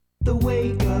The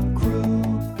Wake Up Crew,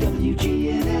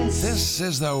 WGNS. This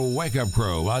is the Wake Up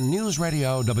Crew on News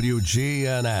Radio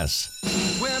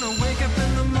WGNS. When I wake up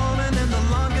in the morning and the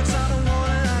alarm gets out of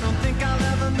warning, I don't think I'll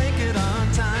ever make it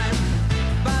on time.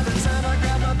 By the time I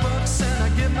grab my books and I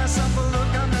give myself a look,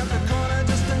 I'm at the corner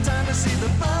just in time to see the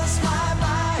bus fly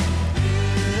by.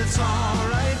 It's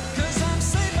alright, 'cause I'm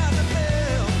saved by the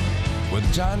bell.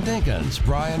 With John Dinkins,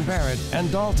 Brian Barrett,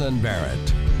 and Dalton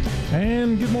Barrett.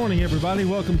 And good morning, everybody.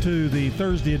 Welcome to the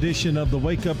Thursday edition of the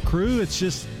Wake Up Crew. It's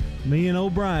just me and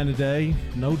O'Brien today.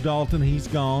 No Dalton, he's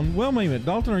gone. Well, wait a minute.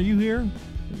 Dalton, are you here?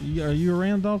 Are you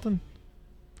around, Dalton?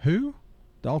 Who?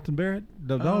 Dalton Barrett?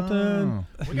 Dalton?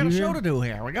 We got a show to do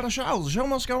here. We got a show. The show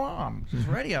must go on. This is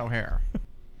radio here.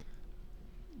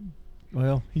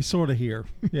 Well, he's sort of here.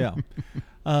 Yeah.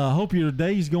 Hope your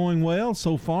day's going well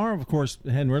so far. Of course,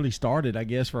 it hadn't really started, I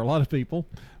guess, for a lot of people.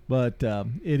 But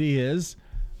it is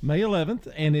May 11th,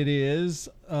 and it is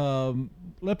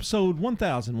episode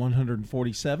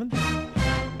 1147.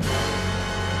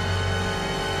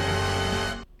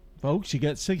 Folks, you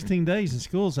got 16 days and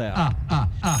school's out.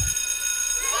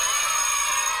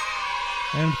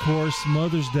 And, of course,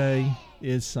 Mother's Day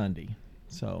is Sunday.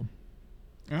 So,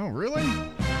 Oh, really?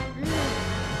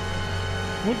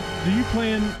 what do you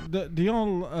plan? Do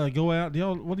y'all go out?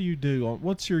 What do you do?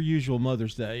 What's your usual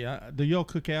Mother's Day? Do y'all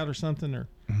cook out or something? Or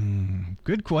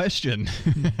Good question.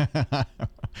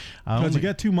 because you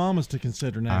got two mamas to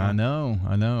consider now. I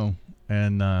know.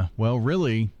 And, well,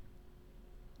 really,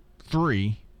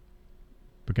 3,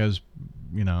 because,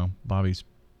 you know, Bobby's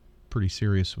pretty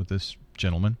serious with this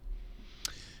gentleman.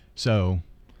 So,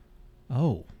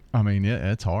 Oh, I mean,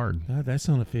 it's hard. that's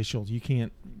unofficial. You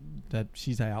can't.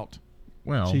 She's out.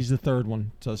 Well, She's the third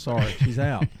one. So sorry, she's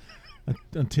out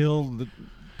until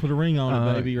put a ring on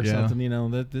it, baby, or yeah. something. You know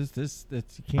that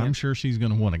you can't. I'm sure she's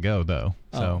going to want to go, though.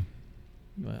 So,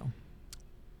 Well,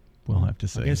 we'll have to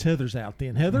see. I guess Heather's out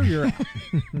then. Heather, you're out.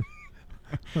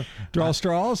 Draw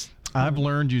straws. I've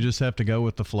learned you just have to go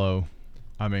with the flow.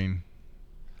 I mean,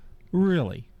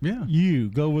 Really? yeah. You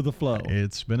go with the flow.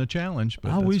 It's been a challenge, but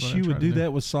I that's wish what you try would to do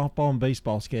that with softball and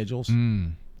baseball schedules.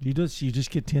 Mm. You just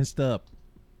get tensed up.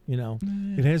 You know,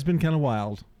 it has been kind of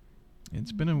wild.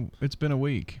 It's been a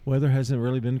week. Weather hasn't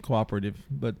really been cooperative,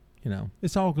 but you know,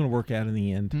 it's all going to work out in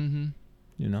the end. Mm-hmm.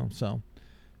 You know, so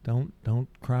don't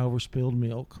cry over spilled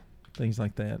milk, things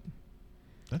like that.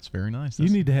 That's very nice. You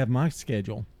need to have my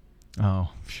schedule.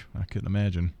 Oh, I couldn't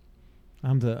imagine.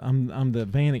 I'm the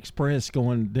Van Express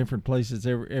going different places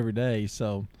every day,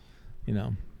 so you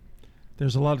know.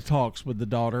 There's a lot of talks with the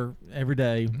daughter every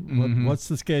day. Mm-hmm. What's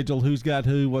the schedule? Who's got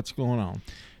who? What's going on?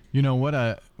 You know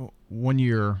what? One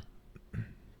year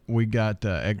we got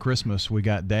at Christmas we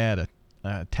got Dad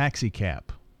a taxi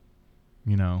cap.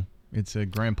 You know, it's a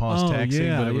grandpa's taxi,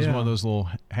 but it was one of those little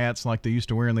hats like they used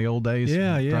to wear in the old days.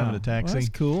 Yeah. Driving a taxi. Well, that's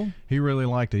cool. He really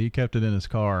liked it. He kept it in his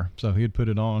car, so he'd put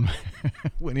it on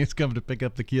when he's coming to pick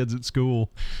up the kids at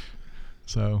school.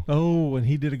 So. Oh, and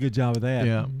he did a good job of that.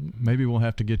 Yeah, maybe we'll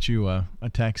have to get you a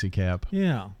taxi cab.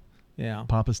 Yeah.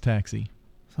 Papa's taxi.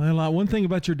 So, one thing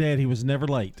about your dad, he was never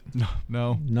late.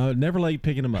 No. No, never late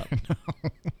picking him up.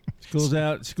 School's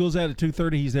out at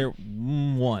 2:30. He's there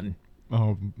 1.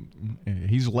 Oh,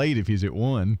 he's late if he's at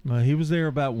 1. He was there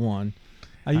about 1.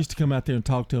 I used to come out there and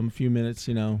talk to him a few minutes.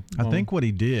 You know. I think what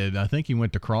he did, he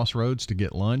went to Crossroads to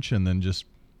get lunch and then just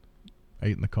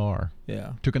ate in the car.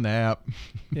 Yeah. Took a nap.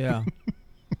 Yeah.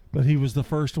 But he was the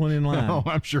first one in line. Oh,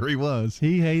 I'm sure he was.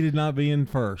 He hated not being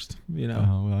first. You know.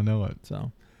 Oh, I know it.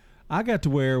 So, I got to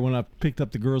where when I picked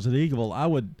up the girls at Eagleville,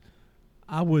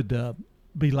 I would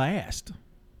be last,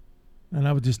 and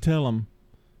I would just tell them,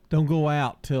 "Don't go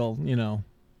out till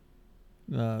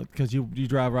because you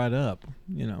drive right up."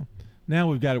 You know. Now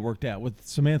we've got it worked out with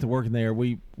Samantha working there.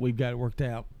 We've got it worked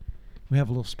out. We have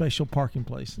a little special parking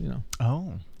place. You know.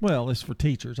 Oh. Well, it's for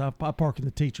teachers. I park in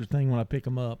the teacher thing when I pick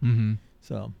them up. Mm-hmm.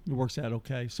 So it works out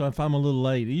okay. So if I'm a little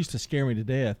late, it used to scare me to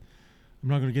death. I'm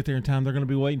not going to get there in time. They're going to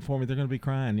be waiting for me. They're going to be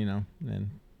crying, you know.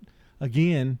 And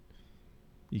again,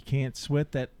 you can't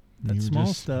sweat that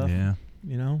small stuff. Yeah.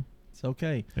 You know, it's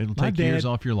okay. It'll take years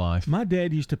off your life. My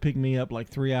dad used to pick me up like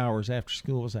 3 hours after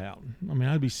school was out. I mean,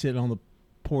 I'd be sitting on the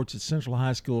porch at Central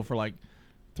High School for like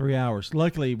 3 hours.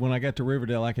 Luckily, when I got to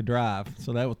Riverdale, I could drive,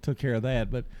 so that took care of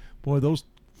that. But boy, those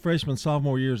freshman,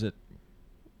 sophomore years at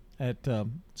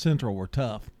Central were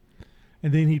tough.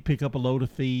 And then he'd pick up a load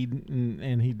of feed,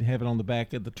 and he'd have it on the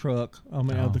back of the truck.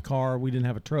 Of the car. We didn't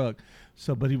have a truck,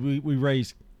 but we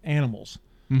raised animals.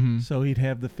 Mm-hmm. So he'd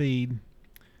have the feed,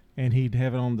 and he'd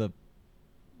have it on the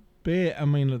bed.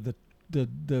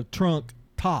 the trunk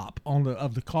top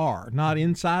of the car, not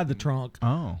inside the trunk.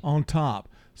 Oh. On top.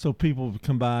 So people would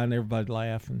come by and everybody'd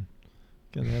laugh and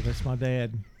go, yeah, that's my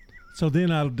dad. So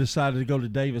then I decided to go to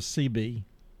Davis CB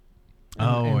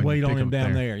and wait on him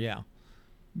down there. Yeah.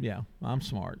 Yeah, I'm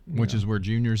smart. Which is where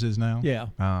Juniors is now? Yeah.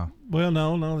 Well,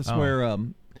 no, that's where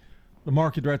the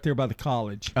market right there by the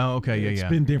college. Oh, okay, It's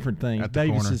been different things.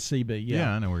 Davis is CB,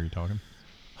 Yeah, I know where you're talking.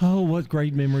 Oh, what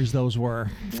great memories those were.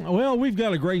 Well, we've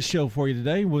got a great show for you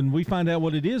today. When we find out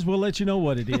what it is, we'll let you know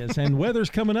what it is. And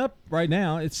weather's coming up right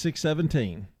now. It's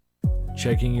 6:17.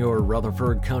 Checking your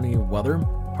Rutherford County weather.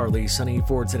 Partly sunny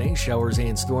for today. Showers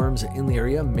and storms in the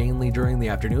area, mainly during the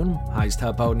afternoon. Highs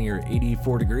top out near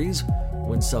 84 degrees.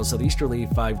 Winds south-southeasterly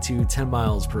 5 to 10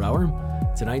 miles per hour.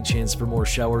 Tonight, chance for more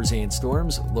showers and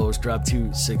storms. Lows drop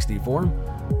to 64.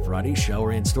 Friday,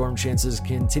 shower and storm chances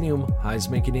continue. Highs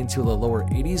make it into the lower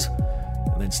 80s.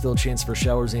 And then still chance for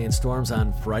showers and storms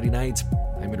on Friday night.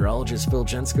 I'm meteorologist Phil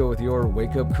Jensko with your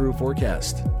Wake Up Crew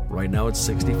forecast. Right now, it's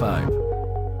 65.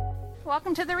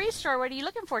 Welcome to the Restore. What are you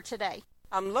looking for today?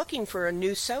 I'm looking for a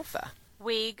new sofa.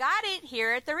 We got it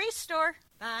here at the Restore.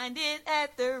 Find it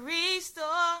at the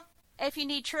Restore. If you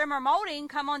need trim or molding,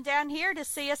 come on down here to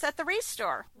see us at the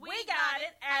Restore. We got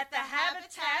it at the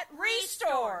Habitat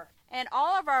Restore. And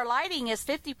all of our lighting is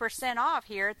 50% off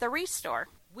here at the Restore.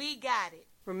 We got it.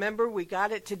 Remember, we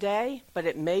got it today, but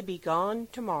it may be gone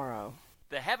tomorrow.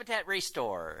 The Habitat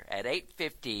Restore at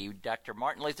 850 Dr.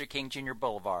 Martin Luther King Jr.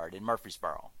 Boulevard in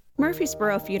Murfreesboro.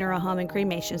 Murfreesboro Funeral Home and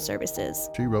Cremation Services.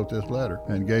 She wrote this letter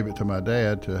and gave it to my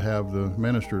dad to have the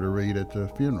minister to read at the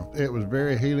funeral. It was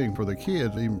very healing for the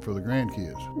kids, even for the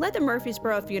grandkids. Let the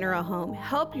Murfreesboro Funeral Home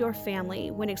help your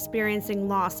family when experiencing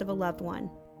loss of a loved one.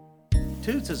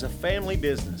 Toots is a family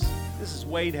business. This is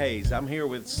Wade Hayes. I'm here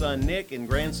with son Nick and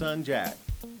grandson Jack.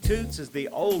 Toots is the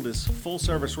oldest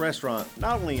full-service restaurant,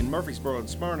 not only in Murfreesboro and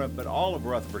Smyrna, but all of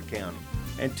Rutherford County.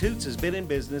 And Toots has been in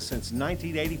business since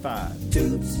 1985.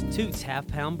 Toots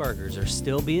half-pound burgers are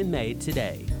still being made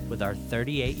today with our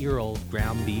 38-year-old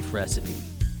ground beef recipe.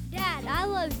 Dad, I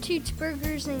love Toots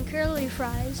burgers and curly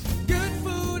fries. Good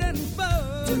food and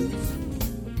fun. Toots.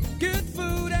 Good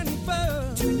food and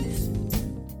fun. Toots.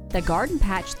 The Garden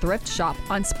Patch Thrift Shop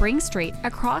on Spring Street,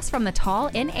 across from the tall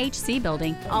NHC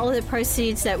building. All of the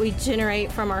proceeds that we generate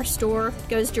from our store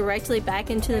goes directly back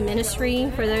into the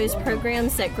ministry for those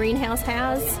programs that Greenhouse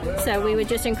has. So we would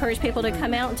just encourage people to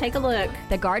come out and take a look.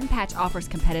 The Garden Patch offers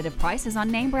competitive prices on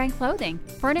name brand clothing,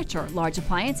 furniture, large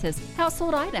appliances,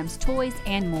 household items, toys,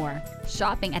 and more.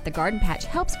 Shopping at the Garden Patch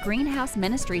helps Greenhouse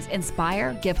Ministries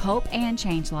inspire, give hope, and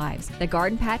change lives. The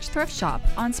Garden Patch Thrift Shop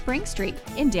on Spring Street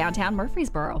in downtown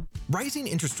Murfreesboro. Rising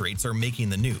interest rates are making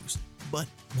the news, but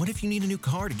what if you need a new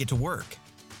car to get to work?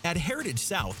 At Heritage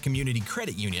South Community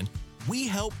Credit Union, we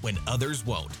help when others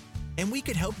won't. And we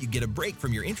could help you get a break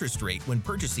from your interest rate when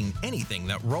purchasing anything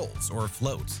that rolls or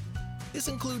floats. This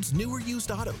includes new or used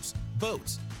autos,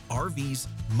 boats, RVs,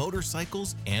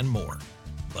 motorcycles, and more.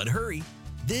 But hurry,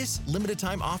 this limited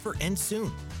time offer ends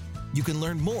soon. You can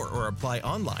learn more or apply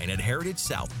online at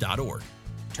heritagesouth.org.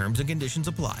 Terms and conditions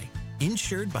apply.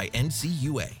 Insured by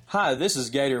NCUA. Hi, this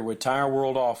is Gator with Tire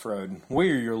World Off-Road.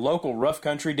 We are your local rough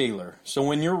country dealer. So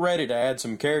when you're ready to add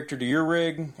some character to your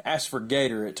rig, ask for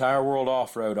Gator at Tire World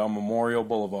Off-Road on Memorial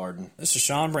Boulevard. This is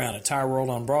Sean Brown at Tire World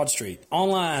on Broad Street.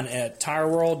 Online at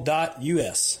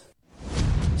tireworld.us.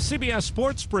 CBS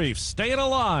Sports Brief, staying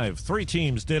alive. 3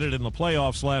 teams did it in the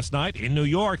playoffs last night. In New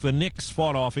York, the Knicks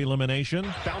fought off elimination.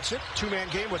 Bounce it, 2-man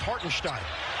game with Hartenstein.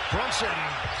 Brunson,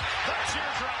 the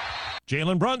teardrop.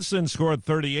 Jalen Brunson scored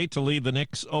 38 to lead the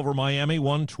Knicks over Miami,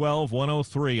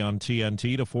 112-103 on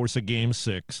TNT to force a Game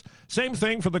 6. Same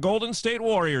thing for the Golden State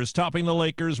Warriors, topping the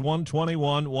Lakers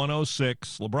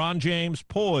 121-106. LeBron James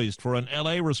poised for an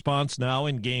L.A. response now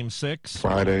in Game 6.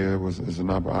 Friday is an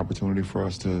opportunity for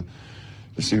us to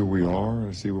see who we are,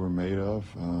 to see what we're made of,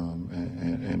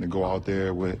 and to go out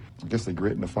there with, I guess, the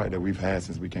grit and the fight that we've had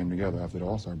since we came together after the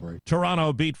All-Star break.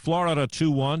 Toronto beat Florida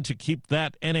 2-1 to keep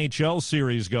that NHL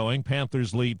series going.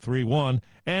 Panthers lead 3-1.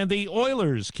 And the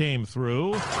Oilers came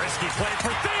through. Risky play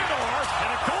for Theodore,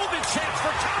 and a golden chance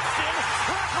for Thompson.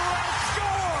 Wraparound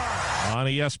score! On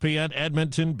ESPN,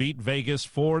 Edmonton beat Vegas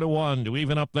 4-1 to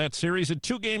even up that series at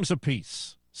 2 games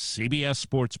apiece. CBS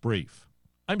Sports Brief.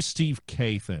 I'm Steve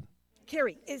Kathan.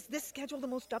 Carrie, is this schedule the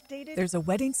most updated? There's a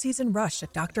wedding season rush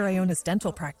at Dr. Iona's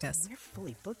dental practice. We're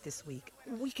fully booked this week.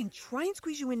 We can try and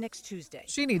squeeze you in next Tuesday.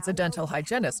 She needs a dental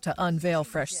hygienist to unveil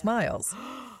fresh smiles.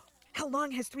 How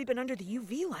long has 3 been under the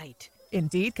UV light?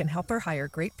 Indeed can help her hire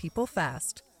great people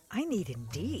fast. I need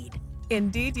Indeed.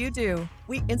 Indeed, you do.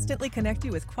 We instantly connect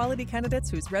you with quality candidates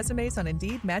whose resumes on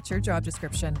Indeed match your job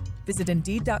description. Visit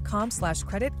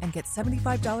Indeed.com/credit and get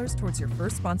 $75 towards your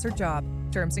first sponsored job.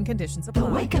 Terms and conditions apply. The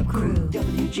Wake Up Crew,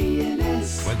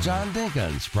 WGNS. With John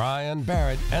Dinkins, Brian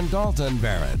Barrett, and Dalton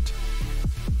Barrett.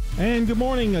 And good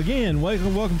morning again.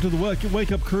 Welcome to the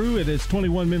Wake Up Crew. It is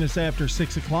 21 minutes after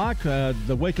 6 o'clock.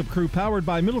 The Wake Up Crew powered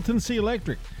by Middle Tennessee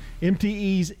Electric.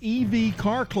 MTE's EV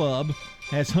Car Club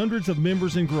has hundreds of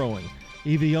members and growing.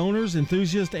 EV owners,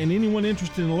 enthusiasts, and anyone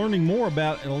interested in learning more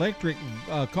about electric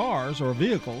cars or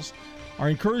vehicles are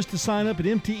encouraged to sign up at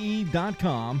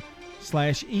mte.com/EV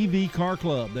Car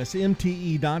Club. That's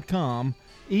mte.com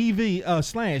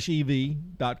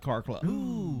 /EV.Car Club.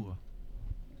 Ooh.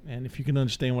 And if you can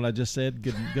understand what I just said,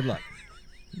 good luck.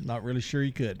 Not really sure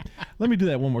you could. Let me do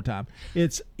that one more time.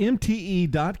 It's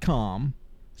mte.com/EV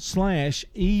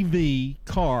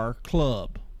Car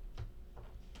Club.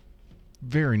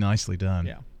 Very nicely done.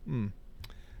 Yeah. And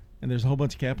there's a whole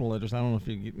bunch of capital letters. I don't know if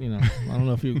you I don't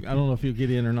know if you'll get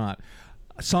in or not.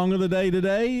 Song of the day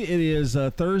today. It is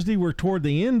Thursday. We're toward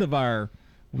the end of our.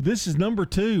 This is number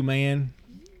 2, man.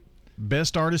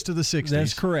 Best artist of the 60s.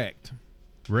 That's correct.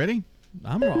 Ready?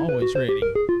 I'm always ready.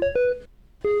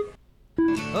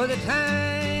 Oh, the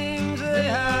times they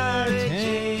are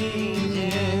changing.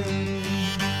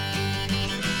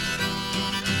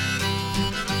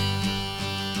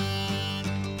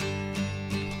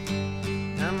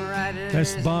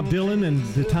 That's Bob Dylan and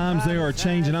The Times They Are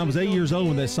Changing. I was 8 years old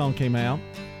when that song came out.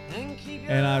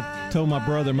 And I told my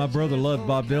brother loved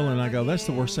Bob Dylan. And I go, that's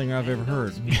the worst singer I've ever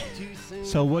heard.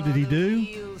 So what did he do?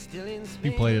 He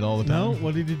played it all the time. No,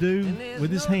 what did he do?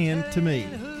 With his hand to me.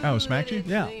 Oh, smacked you?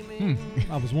 Yeah.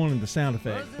 I was wanting the sound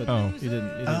effect, but he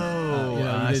didn't.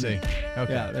 I see.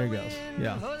 Okay. Yeah, there he goes.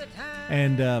 Yeah.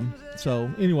 And so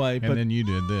anyway. And then you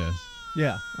did this.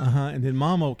 Yeah. And then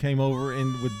Mama came over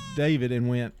and with David and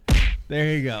went,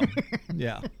 there you go.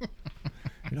 Yeah.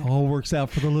 It all works out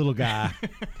for the little guy.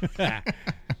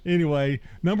 Anyway,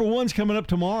 number 1's coming up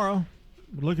tomorrow.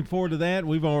 We're looking forward to that.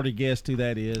 We've already guessed who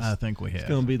that is. I think we have. It's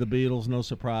going to be the Beatles. No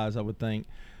surprise, I would think.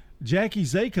 Jackie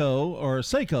Seiko,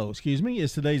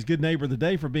 is today's Good Neighbor of the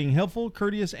Day for being helpful,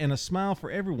 courteous, and a smile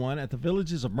for everyone at the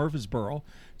Villages of Murfreesboro.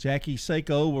 Jackie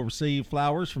Seiko will receive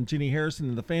flowers from Jenny Harrison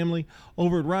and the family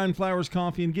over at Ryan Flowers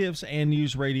Coffee and Gifts and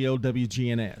News Radio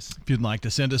WGNS. If you'd like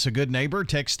to send us a good neighbor,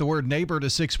 text the word neighbor to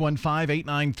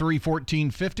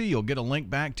 615-893-1450. You'll get a link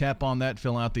back. Tap on that,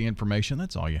 fill out the information.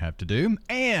 That's all you have to do.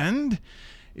 And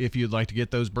if you'd like to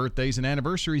get those birthdays and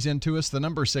anniversaries into us, the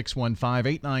number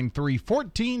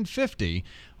 615-893-1450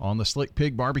 on the Slick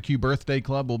Pig Barbecue Birthday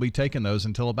Club. We'll be taking those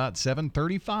until about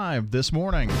 7:35 this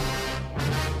morning.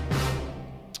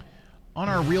 On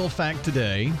our Real Fact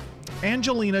today,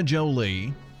 Angelina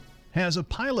Jolie has a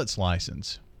pilot's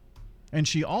license, and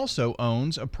she also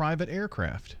owns a private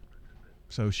aircraft.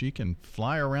 So she can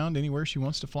fly around anywhere she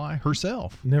wants to fly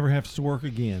herself. Never has to work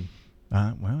again.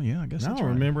 Well, yeah, I guess that's I don't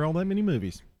right. remember all that many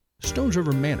movies. Stones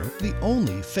River Manor, the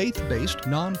only faith-based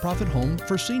nonprofit home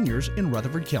for seniors in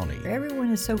Rutherford County.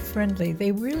 Everyone is so friendly.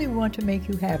 They really want to make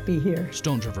you happy here.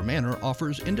 Stones River Manor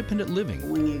offers independent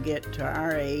living. When you get to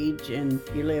our age and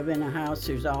you live in a house,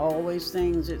 there's always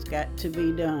things that's got to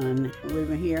be done.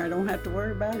 Living here, I don't have to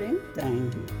worry about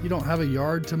anything. You don't have a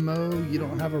yard to mow. You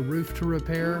don't have a roof to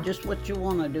repair. Just what you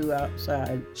want to do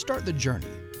outside. Start the journey.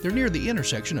 They're near the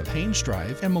intersection of Haynes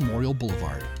Drive and Memorial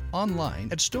Boulevard. Online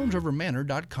at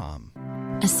stonesrivermanor.com.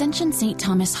 Ascension St.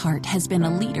 Thomas Heart has been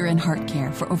a leader in heart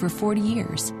care for over 40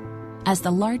 years. As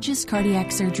the largest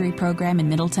cardiac surgery program in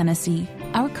Middle Tennessee,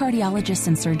 our cardiologists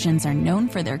and surgeons are known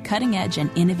for their cutting-edge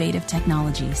and innovative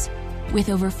technologies. With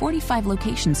over 45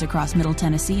 locations across Middle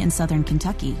Tennessee and Southern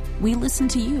Kentucky, we listen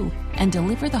to you and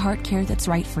deliver the heart care that's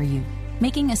right for you,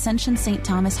 making Ascension St.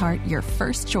 Thomas Heart your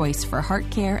first choice for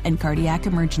heart care and cardiac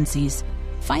emergencies.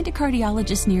 Find a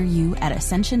cardiologist near you at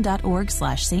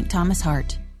ascension.org/St. Thomas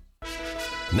Heart.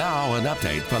 Now an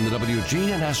update from the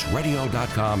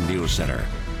WGNSradio.com News Center.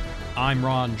 I'm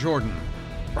Ron Jordan.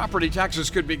 Property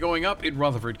taxes could be going up in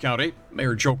Rutherford County.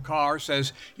 Mayor Joe Carr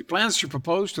says he plans to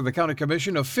propose to the County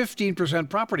Commission a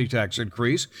 15% property tax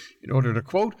increase in order to,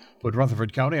 quote, put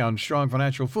Rutherford County on strong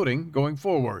financial footing going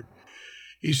forward.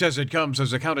 He says it comes as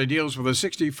the county deals with a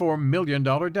 $64 million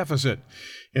deficit.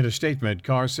 In a statement,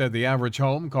 Carr said the average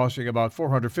home costing about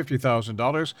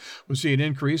 $450,000 would see an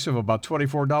increase of about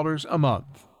 $24 a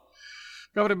month.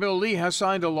 Governor Bill Lee has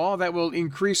signed a law that will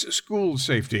increase school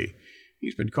safety.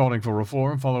 He's been calling for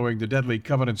reform following the deadly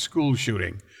Covenant school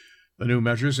shooting. The new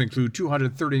measures include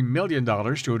 $230 million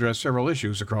to address several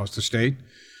issues across the state.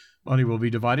 Money will be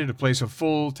divided to place a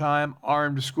full-time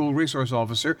armed school resource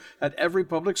officer at every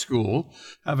public school,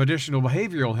 have additional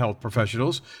behavioral health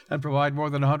professionals, and provide more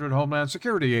than 100 Homeland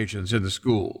Security agents in the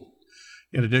school.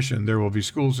 In addition, there will be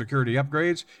school security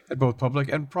upgrades at both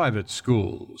public and private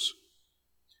schools.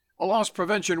 A loss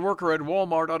prevention worker at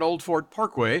Walmart on Old Fort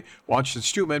Parkway watched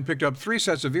as two men picked up 3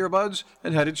 sets of earbuds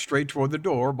and headed straight toward the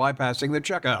door, bypassing the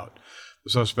checkout. The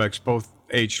suspects, both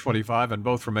age 25 and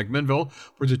both from McMinnville,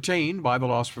 were detained by the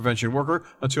loss prevention worker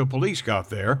until police got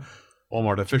there.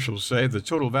 Walmart officials say the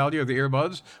total value of the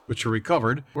earbuds, which were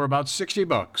recovered, were about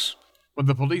 $60. When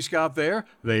the police got there,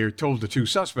 they told the 2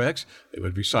 suspects they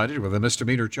would be cited with a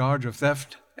misdemeanor charge of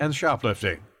theft and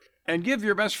shoplifting. And give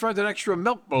your best friend an extra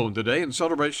milk bone today in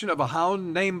celebration of a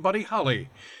hound named Buddy Holly.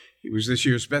 He was this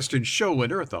year's Best in Show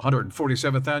winner at the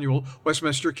 147th Annual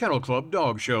Westminster Kennel Club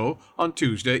Dog Show on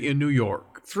Tuesday in New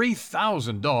York.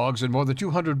 3,000 dogs and more than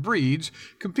 200 breeds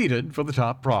competed for the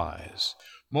top prize.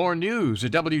 More news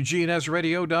at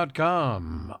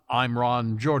WGNSradio.com. I'm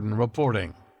Ron Jordan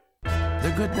reporting.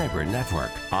 The Good Neighbor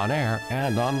Network, on air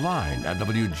and online at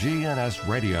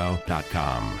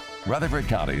WGNSradio.com. Rutherford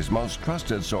County's most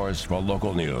trusted source for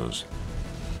local news.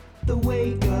 The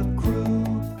Wake Up Crew,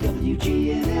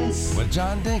 WGNS. With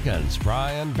John Dinkins,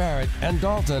 Brian Barrett, and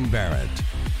Dalton Barrett.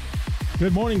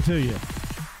 Good morning to you.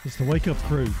 It's the Wake Up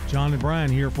Crew. John and Brian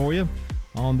here for you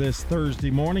on this Thursday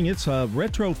morning. It's a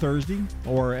Retro Thursday,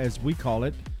 or as we call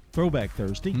it, Throwback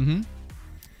Thursday. Mm-hmm.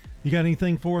 You got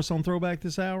anything for us on Throwback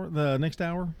this hour, the next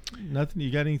hour? Nothing?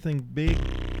 You got anything big?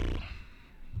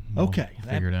 Okay.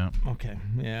 Figure it out. Okay.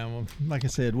 Yeah. Well, like I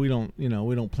said, we don't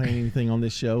plan anything on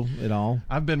this show at all.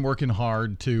 I've been working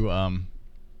hard to,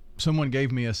 someone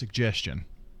gave me a suggestion,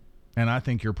 and I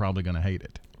think you're probably going to hate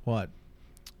it. What?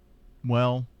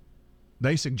 Well,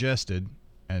 they suggested,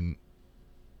 and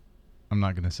I'm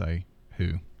not going to say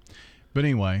who, but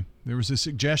anyway, there was a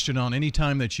suggestion on any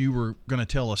time that you were going to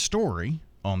tell a story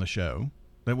on the show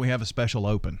that we have a special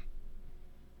open.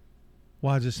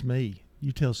 Why just me?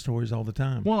 You tell stories all the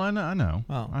time. Well, I know.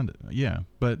 Oh. Yeah,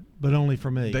 but only for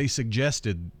me. They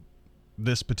suggested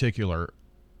this particular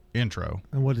intro.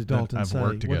 And what did Dalton say?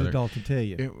 Worked together. What did Dalton tell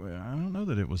you? I don't know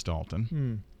that it was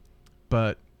Dalton.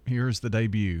 But here's the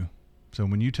debut. So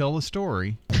when you tell the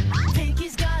story...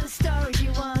 Pinky's got a story he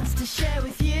wants to share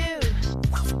with you.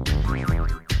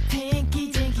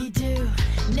 Pinky Dinky Doo.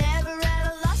 Never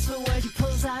at a loss for words, he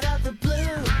pulls out of the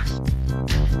blue.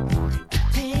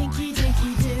 Pinky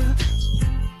Dinky Doo.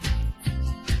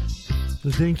 The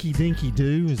Dinky Dinky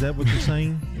Doo, is that what you're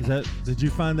saying? Did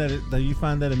you find that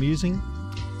amusing?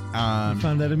 You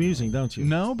find that amusing, don't you?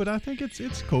 No, but I think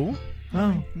it's cool.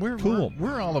 Oh, we're cool.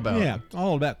 We're all about it. Yeah,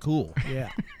 all about cool. Yeah.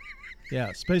 Yeah,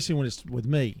 especially when it's with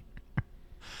me.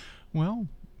 Well,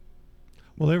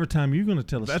 every time you're going to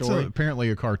tell a story. That's apparently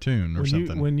a cartoon or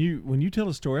something. When you tell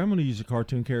a story, I'm going to use a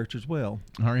cartoon character as well.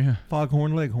 Are you?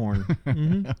 Foghorn Leghorn.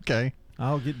 Mm-hmm. Okay.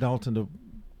 I'll get Dalton to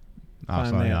I'll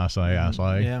say.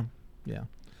 Yeah.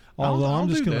 Although I'm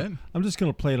just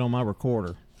gonna play it on my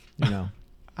recorder. You know.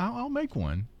 I'll make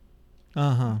one.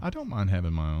 I don't mind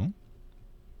having my own.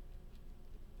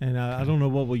 And I don't know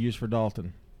what we'll use for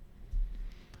Dalton.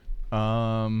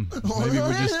 Maybe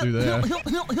we just do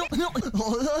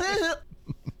that.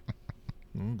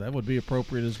 That would be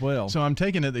appropriate as well. So I'm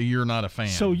taking it that you're not a fan.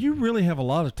 So you really have a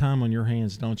lot of time on your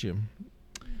hands, don't you?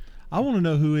 I want to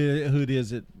know who it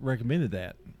is that recommended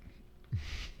that.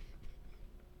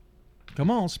 Come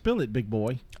on, spill it, big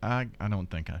boy. I don't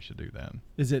think I should do that.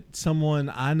 Is it someone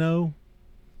I know?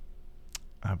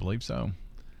 I believe so.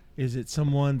 Is it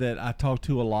someone that I talk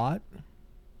to a lot?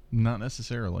 Not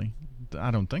necessarily. I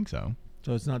don't think so.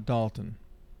 So it's not Dalton?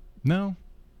 No,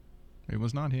 it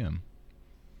was not him.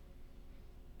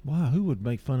 Wow, who would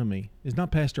make fun of me? It's not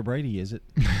Pastor Brady, is it?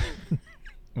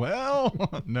 Well,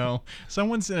 no.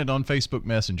 Someone sent it on Facebook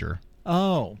Messenger.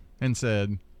 Oh. And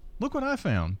said, look what I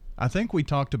found. I think we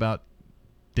talked about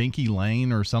Dinky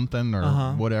Lane or something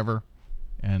or whatever.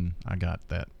 And I got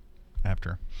that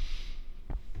after.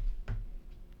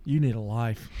 You need a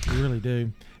life. You really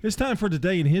do. It's time for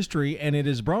Today in History, and it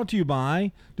is brought to you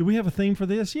by, do we have a theme for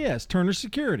this? Yes, Turner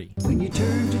Security. When you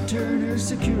turn to Turner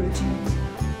Security,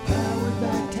 powered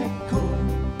by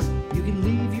TechCore, you can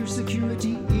leave your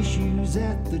security issues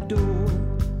at the door.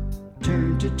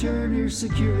 Turn to Turner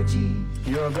Security.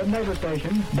 Your Good Neighbor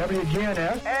Station,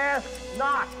 WGNS. Ask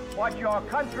not what your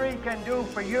country can do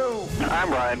for you. I'm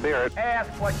Brian Barrett. Ask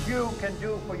what you can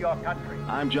do for your country.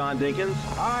 I'm John Dinkins.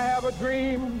 I have a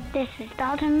dream. This is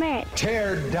Dalton Merritt.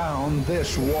 Tear down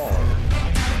this wall.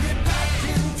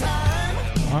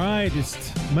 All right,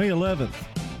 it's May 11th.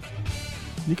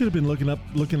 You could have been looking up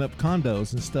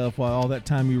condos and stuff while all that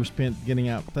time you were spent getting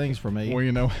out things for me. Well,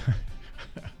 you know,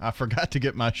 I forgot to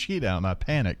get my sheet out and I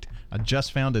panicked. I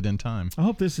just found it in time. I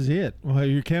hope this is it. Well,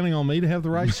 you're counting on me to have the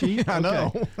right sheet? I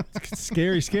know.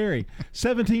 Scary.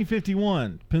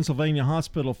 1751, Pennsylvania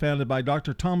hospital founded by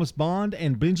Dr. Thomas Bond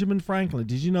and Benjamin Franklin.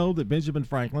 Did you know that Benjamin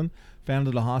Franklin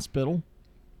founded a hospital?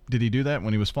 Did he do that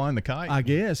when he was flying the kite? I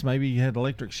guess. Maybe he had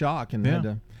electric shock. And Yeah. had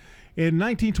to. In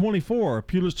 1924, a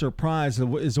Pulitzer Prize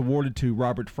is awarded to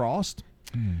Robert Frost.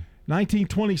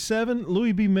 1927,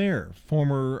 Louis B. Mayer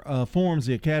forms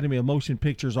the Academy of Motion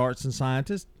Pictures Arts and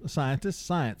Science.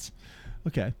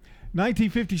 Okay.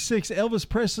 1956, Elvis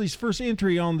Presley's first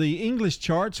entry on the English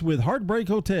charts with Heartbreak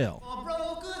Hotel.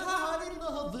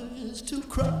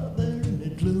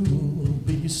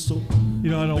 You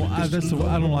know, I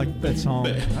don't like that song.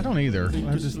 I don't either.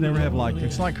 I just never have liked it.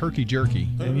 It's like herky jerky.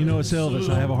 And you know it's Elvis.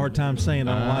 I have a hard time saying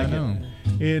I don't like it.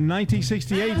 In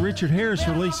 1968, Richard Harris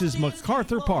releases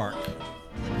MacArthur Park.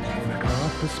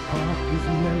 MacArthur's Park is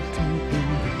melting in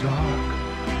the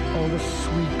dark. All the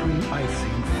sweet green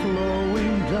icing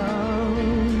flowing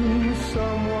down.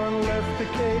 Someone left the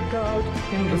cake out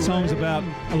in the That song's about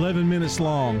 11 minutes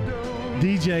long.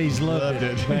 DJs loved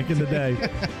it back in the day.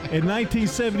 In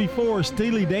 1974,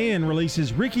 Steely Dan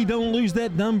releases Ricky Don't Lose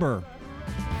That Number.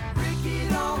 Ricky,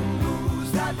 don't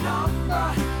lose that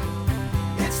number.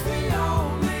 It's the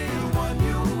only one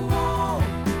you want.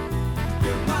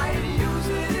 You might use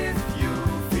it if you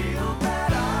feel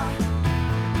better.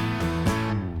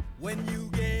 When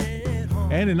you get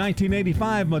home. And in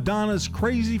 1985, Madonna's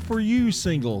Crazy For You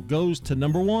single goes to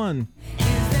number 1.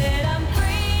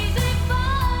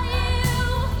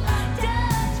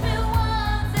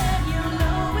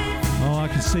 Oh, I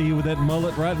can see you with that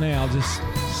mullet right now, just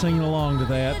singing along to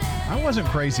that. I wasn't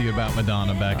crazy about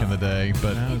Madonna back in the day,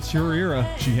 but it's your era.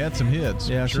 She had some hits.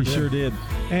 Yeah, she sure did.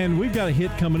 And we've got a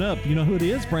hit coming up. You know who it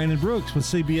is? Brandon Brooks with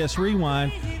CBS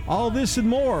Rewind. All this and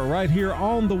more right here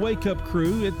on the Wake Up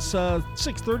Crew. It's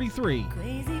 6:33.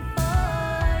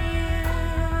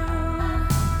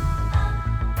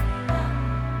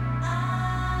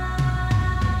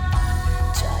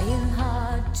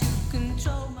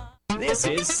 This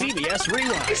is CBS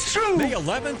Rewind. It's true. May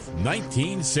 11th,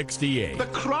 1968. The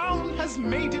Crown has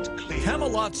made it clear.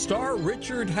 Camelot star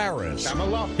Richard Harris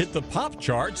Camelot hit the pop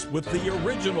charts with the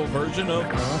original version of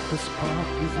MacArthur's Park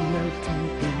is melting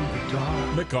in the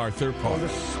dark. MacArthur All Park. the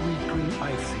sweet green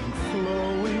icing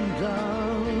flowing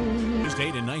down. This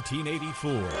date in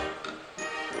 1984.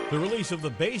 The release of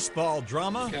the baseball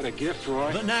drama Got a gift,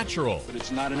 Roy. The Natural But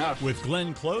it's not enough. with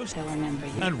Glenn Close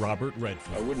and Robert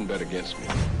Redford. I wouldn't bet against me.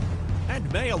 And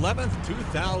May 11th,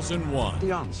 2001.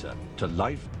 The answer to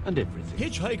life and everything.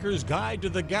 Hitchhiker's Guide to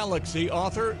the Galaxy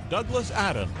author Douglas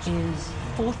Adams Is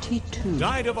 42.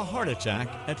 died of a heart attack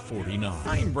at 49.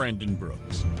 I'm Brandon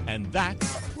Brooks, and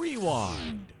that's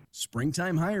Rewind.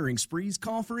 Springtime hiring sprees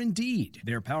call for Indeed.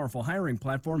 Their powerful hiring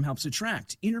platform helps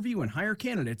attract, interview, and hire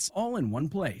candidates all in one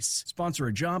place. Sponsor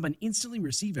a job and instantly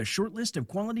receive a short list of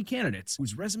quality candidates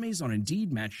whose resumes on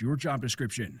Indeed match your job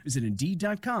description. Visit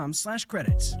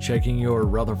Indeed.com/credits. Checking your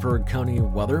Rutherford County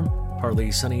weather.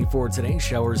 Partly sunny for today.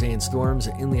 Showers and storms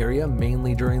in the area,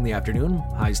 mainly during the afternoon.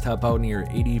 Highs top out near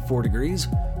 84 degrees.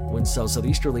 Winds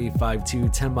south-southeasterly 5 to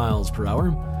 10 miles per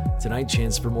hour. Tonight,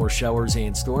 chance for more showers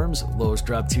and storms. Lows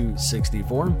drop to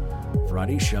 64.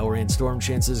 Friday, shower and storm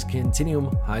chances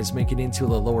continue. Highs make it into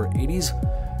the lower 80s.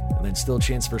 And then still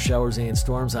chance for showers and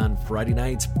storms on Friday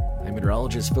night. I'm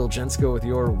meteorologist Phil Jensko with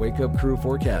your Wake Up Crew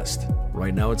forecast.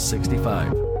 Right now, it's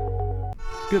 65.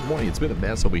 Good morning. It's been a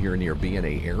mess over here near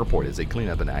BNA Airport as they clean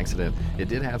up an accident. It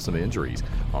did have some injuries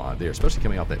there, especially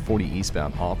coming off that 40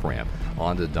 eastbound off-ramp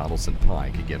onto Donaldson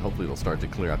Pike. Again, hopefully it'll start to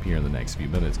clear up here in the next few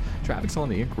minutes. Traffic's on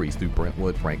the increase through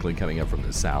Brentwood, Franklin, coming up from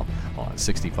the south on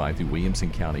 65 through Williamson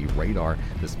County. Radar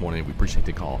this morning. We appreciate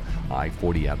the call.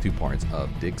 I-40 out through parts of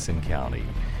Dixon County.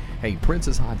 Hey,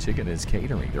 Prince's Hot Chicken is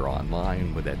catering. They're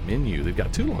online with that menu. They've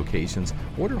got 2 locations.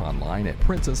 Order online at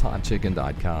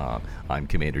princesshotchicken.com. I'm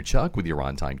Commander Chuck with your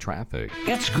on-time traffic.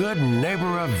 It's Good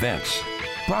Neighbor Events.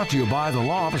 Brought to you by the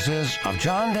law offices of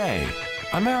John Day,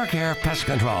 AmeriCare Pest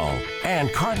Control,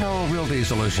 and Cardinal Realty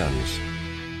Solutions.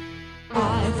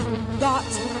 I've got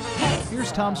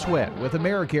Here's Tom Sweat with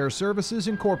AmeriCare Services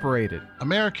Incorporated.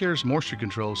 AmeriCare's moisture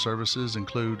control services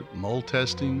include mold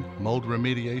testing, mold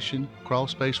remediation, crawl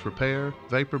space repair,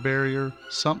 vapor barrier,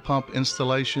 sump pump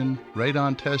installation,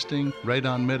 radon testing,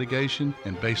 radon mitigation,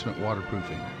 and basement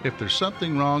waterproofing. If there's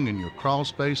something wrong in your crawl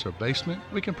space or basement,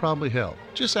 we can probably help.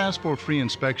 Just ask for a free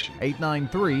inspection.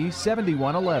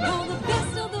 893-7111. the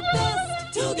best of the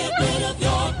best to get rid of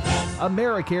your pest.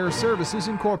 AmeriCare Services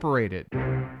Incorporated.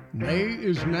 May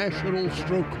is National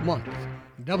Stroke Month.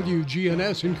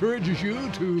 WGNS encourages you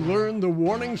to learn the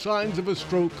warning signs of a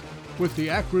stroke with the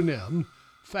acronym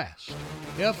FAST.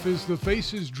 F is the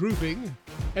face is drooping.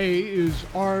 A is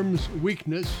arms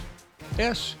weakness.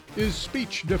 S is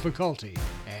speech difficulty.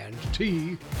 And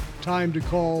T, time to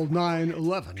call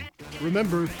 911.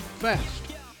 Remember, FAST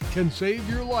can save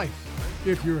your life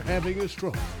if you're having a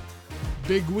stroke.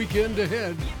 Big weekend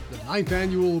ahead. The 9th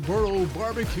annual Borough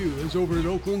Barbecue is over at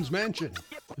Oakland's Mansion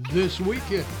this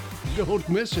weekend. Don't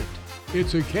miss it.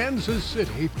 It's a Kansas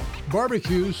City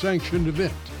barbecue sanctioned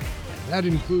event. And that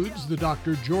includes the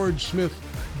Dr. George Smith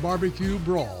Barbecue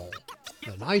Brawl.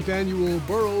 The 9th annual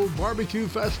Borough Barbecue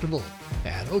Festival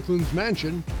at Oakland's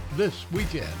Mansion this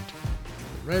weekend.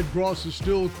 The Red Cross is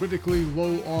still critically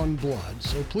low on blood,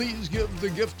 so please give the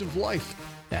gift of life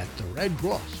at the Red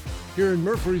Cross. Here in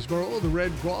Murfreesboro, the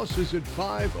Red Cross is at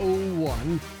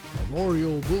 501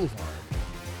 Memorial Boulevard.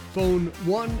 Phone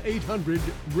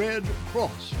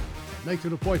 1-800-RED-CROSS and make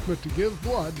an appointment to give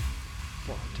blood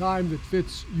for a time that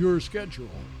fits your schedule.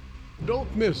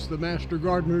 Don't miss the Master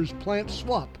Gardener's Plant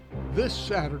Swap this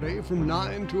Saturday from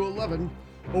 9 to 11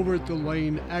 over at the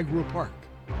Lane Agri Park.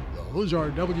 Those are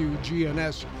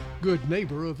WGNS Good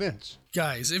Neighbor events.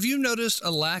 Guys, if you've noticed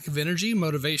a lack of energy,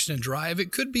 motivation, and drive,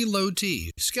 it could be low T.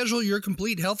 Schedule your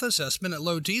complete health assessment at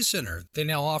Low T Center. They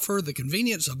now offer the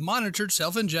convenience of monitored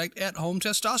self-inject at-home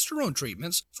testosterone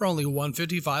treatments for only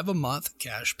 $155 a month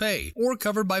cash pay, or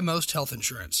covered by most health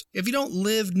insurance. If you don't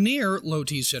live near Low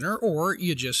T Center, or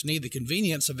you just need the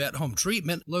convenience of at-home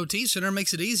treatment, Low T Center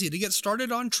makes it easy to get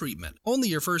started on treatment. Only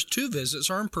your first 2 visits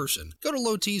are in person. Go to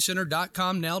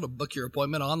lowtcenter.com now to book your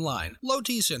appointment online. Low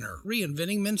T Center,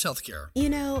 reinventing men's healthcare.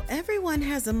 You know, everyone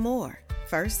has a more.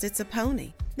 First, it's a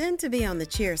pony. Then to be on the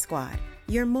cheer squad.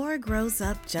 Your more grows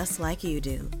up just like you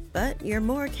do. But your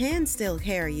more can still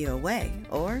carry you away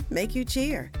or make you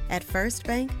cheer. At First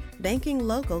Bank, banking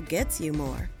local gets you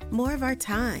more. More of our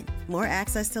time, more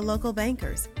access to local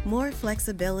bankers, more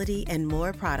flexibility, and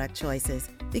more product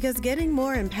choices. Because getting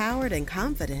more empowered and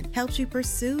confident helps you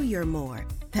pursue your more.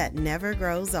 That never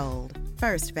grows old.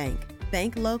 First Bank.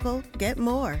 Bank local, get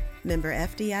more. Member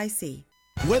FDIC.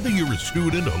 Whether you're a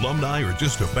student, alumni, or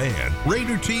just a fan,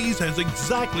 Raider Tees has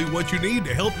exactly what you need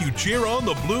to help you cheer on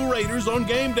the Blue Raiders on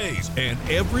game days and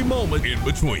every moment in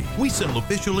between. We sell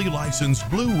officially licensed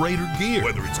Blue Raider gear,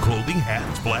 whether it's clothing,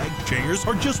 hats, flags, chairs,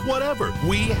 or just whatever.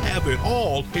 We have it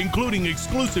all, including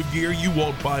exclusive gear you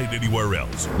won't find anywhere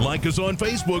else. Like us on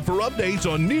Facebook for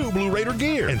updates on new Blue Raider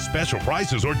gear and special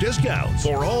prices or discounts.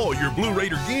 For all your Blue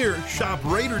Raider gear, shop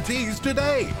Raider Tees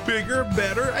today. Bigger,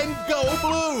 better, and go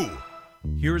blue!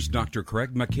 Here's Dr.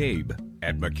 Craig McCabe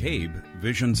at McCabe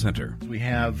Vision Center. We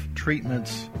have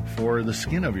treatments for the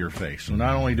skin of your face. So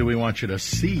not only do we want you to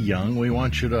see young, we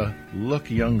want you to look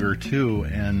younger too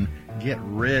and get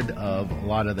rid of a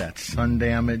lot of that sun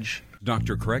damage.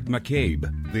 Dr. Craig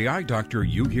McCabe, the eye doctor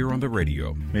you hear on the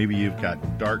radio. Maybe you've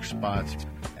got dark spots,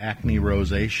 acne,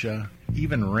 rosacea,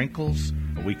 even wrinkles.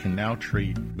 We can now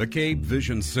treat. McCabe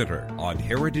Vision Center on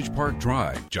Heritage Park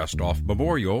Drive, just off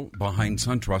Memorial, behind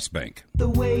SunTrust Bank. The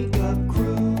Wake Up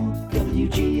Crew,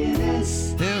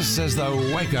 WGNS. This is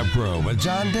the Wake Up Crew with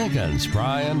John Dinkins,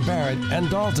 Brian Barrett,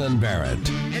 and Dalton Barrett.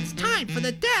 It's time for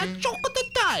the dad joke of the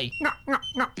day.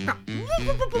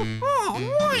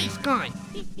 Oh, nice guy.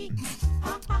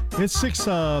 It's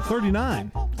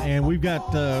 6:39, and we've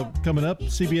got coming up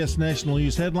CBS National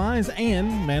News headlines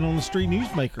and Man on the Street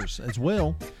newsmakers as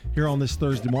well here on this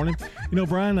Thursday morning. You know,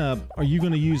 Brian, are you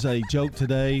going to use a joke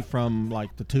today from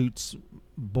like the Toots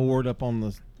board up on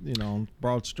the, on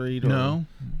Broad Street? Or No.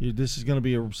 This is going to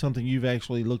be something you've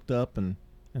actually looked up and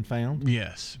found?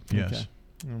 Yes. Okay.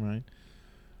 All right.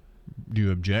 Do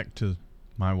you object to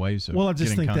my ways of Well, I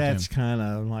just think content? that's kind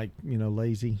of like,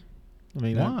 lazy. I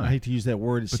mean, Why? I hate to use that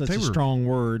word. It's But such a strong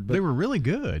word. But they were really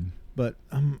good. But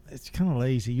it's kind of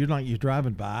lazy. You're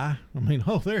driving by. I mean,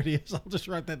 oh, there it is. I'll just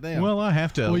write that down. Well, I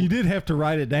have to. Well, you did have to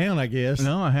write it down, I guess.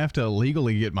 No, I have to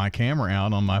legally get my camera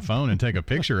out on my phone and take a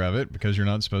picture of it because you're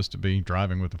not supposed to be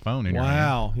driving with the phone in your hand.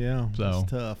 Wow, yeah, So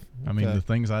that's tough. I mean, Okay. the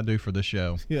things I do for the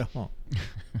show. Yeah.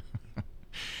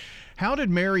 How did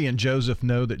Mary and Joseph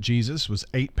know that Jesus was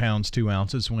 8 pounds 2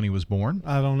 ounces when he was born?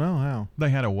 I don't know how. They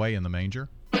had a weigh in the manger.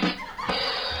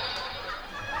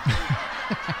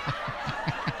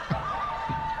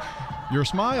 You're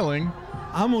smiling.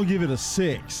 I'm going to give it a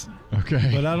 6.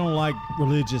 Okay. But I don't like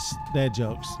religious dad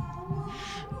jokes.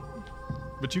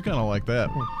 But you kind of like that.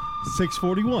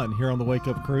 6:41 here on the Wake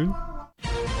Up Crew.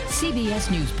 CBS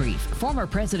News Brief. Former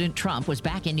President Trump was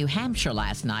back in New Hampshire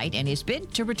last night in his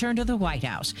bid to return to the White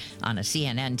House. On a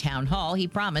CNN town hall, he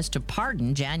promised to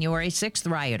pardon January 6th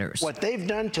rioters. What they've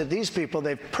done to these people,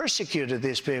 they've persecuted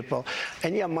these people.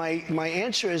 And yeah, my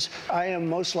answer is I am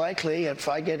most likely, if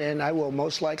I get in, I will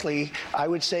most likely, I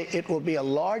would say it will be a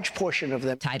large portion of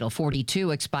them. Title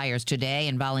 42 expires today,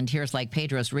 and volunteers like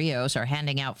Pedros Rios are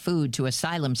handing out food to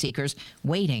asylum seekers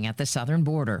waiting at the southern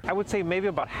border. I would say maybe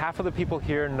about half of the people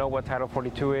here know what Title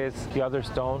 42 is. The others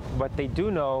don't. What they do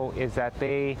know is that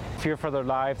they fear for their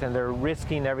lives and they're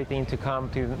risking everything to come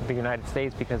to the United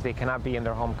States because they cannot be in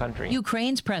their home country.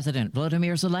 Ukraine's President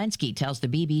Volodymyr Zelensky tells the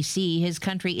BBC his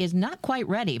country is not quite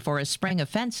ready for a spring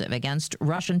offensive against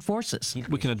Russian forces.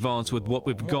 We can advance with what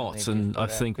we've got, and I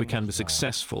think we can be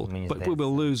successful, but we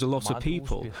will lose a lot of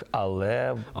people.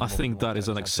 I think that is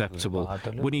unacceptable.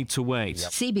 We need to wait.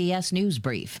 CBS News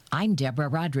Brief. I'm Deborah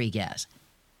Rodriguez.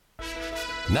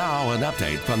 Now an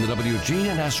update from the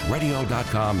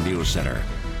WGNSradio.com News Center.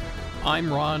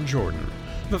 I'm Ron Jordan.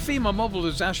 The FEMA Mobile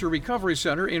Disaster Recovery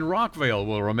Center in Rockville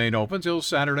will remain open till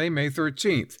Saturday, May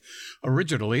 13th.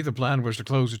 Originally, the plan was to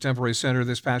close the temporary center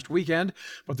this past weekend,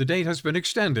 but the date has been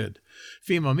extended.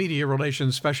 FEMA Media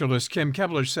Relations Specialist Kim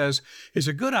Kebler says it's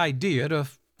a good idea to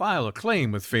file a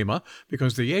claim with FEMA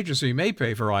because the agency may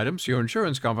pay for items your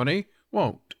insurance company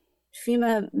won't.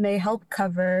 FEMA may help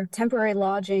cover temporary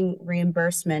lodging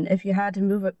reimbursement if you had to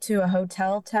move up to a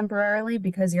hotel temporarily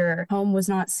because your home was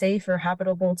not safe or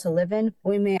habitable to live in.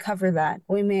 We may cover that.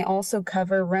 We may also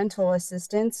cover rental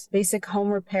assistance, basic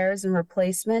home repairs and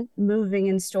replacement, moving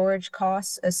and storage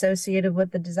costs associated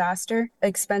with the disaster,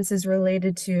 expenses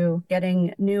related to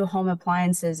getting new home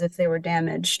appliances if they were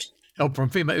damaged. Help from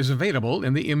FEMA is available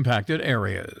in the impacted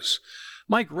areas.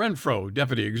 Mike Renfro,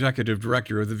 Deputy Executive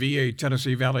Director of the VA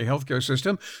Tennessee Valley Healthcare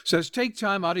System, says take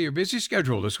time out of your busy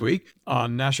schedule this week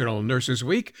on National Nurses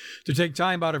Week to take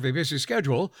time out of your busy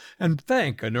schedule and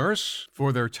thank a nurse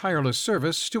for their tireless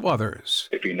service to others.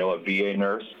 If you know a VA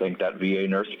nurse, thank that VA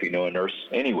nurse. If you know a nurse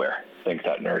anywhere, thank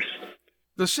that nurse.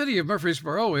 The city of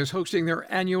Murfreesboro is hosting their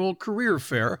annual career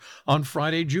fair on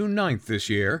Friday, June 9th this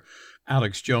year.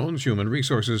 Alex Jones, Human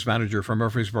Resources Manager for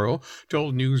Murfreesboro,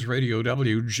 told News Radio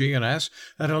WGNS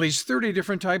that at least 30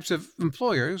 different types of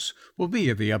employers will be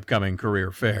at the upcoming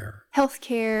career fair.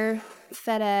 Healthcare,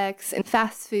 FedEx, and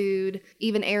fast food,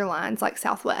 even airlines like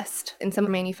Southwest, and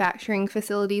some manufacturing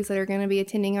facilities that are going to be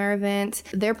attending our event.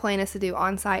 Their plan is to do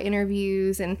on-site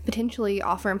interviews and potentially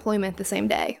offer employment the same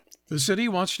day. The city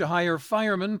wants to hire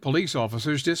firemen, police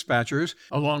officers, dispatchers,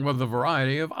 along with a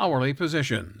variety of hourly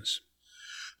positions.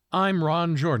 I'm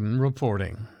Ron Jordan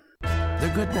reporting. The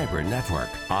Good Neighbor Network,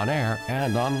 on air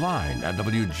and online at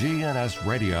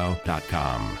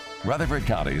WGNSradio.com. Rutherford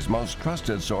County's most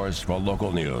trusted source for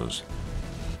local news.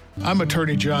 I'm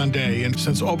attorney John Day, and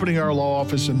since opening our law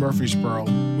office in Murfreesboro,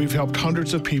 we've helped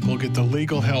hundreds of people get the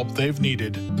legal help they've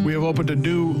needed. We have opened a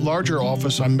new, larger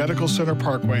office on Medical Center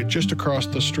Parkway just across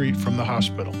the street from the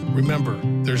hospital. Remember,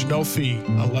 there's no fee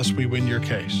unless we win your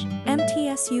case.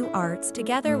 MTSU Arts,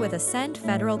 together with Ascend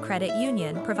Federal Credit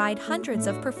Union, provide hundreds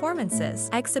of performances,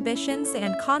 exhibitions,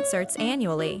 and concerts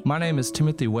annually. My name is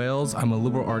Timothy Wales. I'm a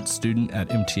liberal arts student at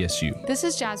MTSU. This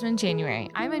is Jasmine January.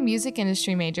 I'm a music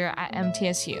industry major at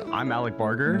MTSU. I'm Alec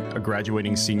Barger, a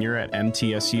graduating senior at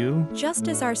MTSU. Just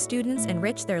as our students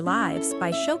enrich their lives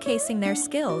by showcasing their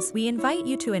skills, we invite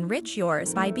you to enrich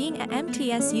yours by being an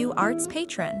MTSU Arts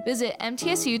patron. Visit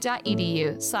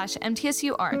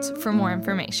mtsu.edu/MTSU Arts for more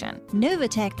information.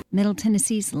 Novatech, Middle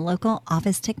Tennessee's local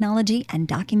office technology and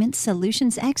document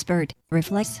solutions expert,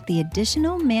 reflects the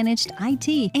additional managed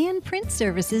IT and print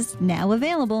services now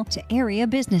available to area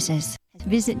businesses.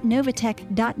 Visit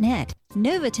Novatech.net.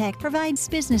 Novatech provides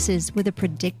businesses with a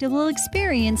predictable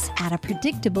experience at a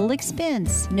predictable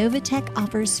expense. Novatech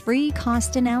offers free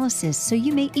cost analysis so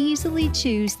you may easily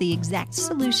choose the exact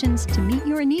solutions to meet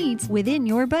your needs within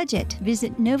your budget.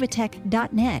 Visit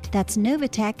Novatech.net. That's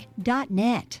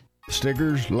Novatech.net.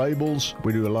 Stickers, labels,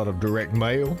 we do a lot of direct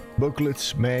mail,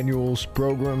 booklets, manuals,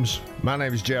 programs. My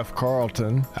name is Jeff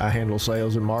Carlton. I handle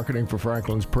sales and marketing for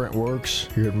Franklin's Printworks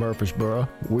here at Murfreesboro.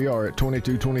 We are at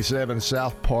 2227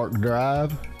 South Park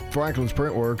Drive. Franklin's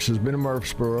Printworks has been in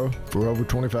Murfreesboro for over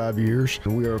 25 years.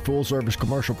 We are a full-service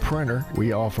commercial printer.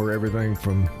 We offer everything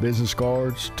from business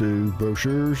cards to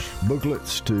brochures,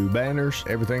 booklets to banners,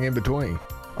 everything in between.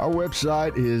 Our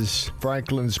website is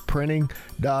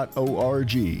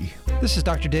franklinsprinting.org. This is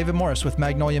Dr. David Morris with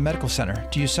Magnolia Medical Center.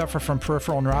 Do you suffer from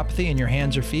peripheral neuropathy in your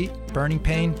hands or feet, burning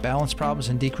pain, balance problems,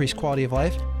 and decreased quality of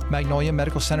life? Magnolia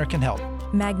Medical Center can help.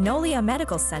 Magnolia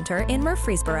Medical Center in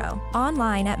Murfreesboro.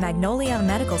 Online at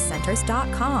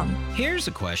magnoliamedicalcenters.com. Here's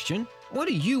a question. What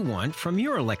do you want from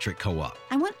your electric co-op?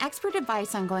 I want expert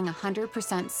advice on going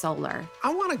 100% solar.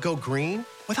 I want to go green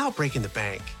without breaking the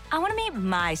bank. I want to meet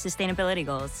my sustainability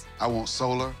goals. I want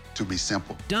solar to be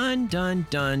simple. Done, done,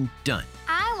 done, done.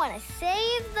 I want to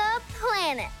save the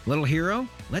planet. Little hero,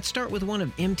 let's start with one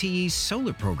of MTE's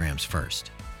solar programs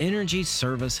first. Energy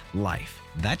Service Life.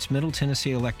 That's Middle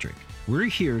Tennessee Electric. We're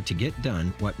here to get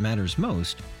done what matters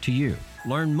most to you.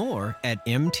 Learn more at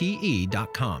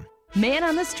mte.com. Man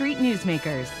on the Street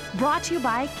Newsmakers, brought to you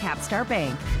by Capstar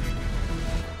Bank.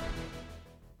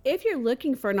 If you're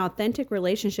looking for an authentic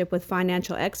relationship with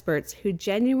financial experts who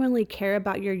genuinely care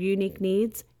about your unique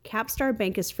needs, Capstar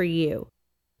Bank is for you.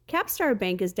 Capstar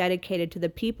Bank is dedicated to the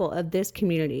people of this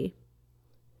community.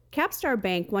 Capstar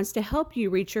Bank wants to help you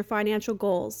reach your financial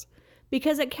goals,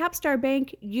 because at Capstar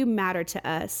Bank, you matter to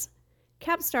us.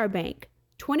 Capstar Bank,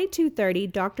 2230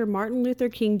 Dr. Martin Luther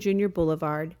King Jr.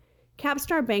 Boulevard,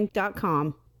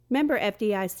 capstarbank.com. Member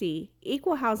FDIC,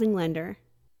 Equal Housing Lender.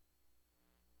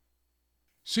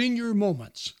 Senior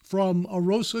Moments from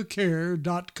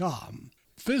arosacare.com.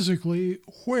 Physically,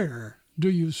 where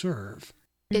do you serve?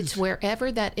 It's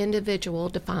wherever that individual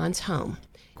defines home.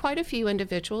 Quite a few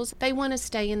individuals, they want to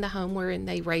stay in the home wherein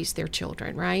they raise their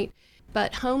children, right?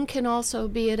 But home can also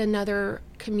be at another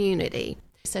community,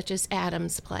 such as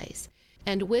Adams Place.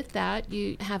 And with that,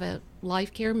 you have a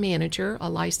life care manager, a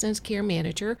licensed care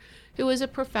manager, who is a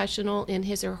professional in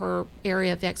his or her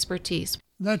area of expertise.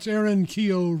 That's Erin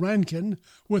Keogh Rankin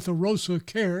with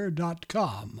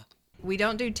arosacare.com. We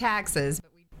don't do taxes,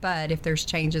 but if there's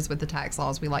changes with the tax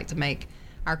laws, we like to make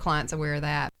our clients aware of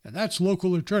that. And that's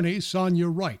local attorney Sonia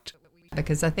Wright.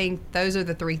 Because I think those are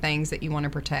the three things that you want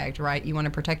to protect, right? You want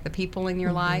to protect the people in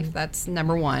your life. That's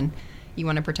number one. You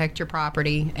want to protect your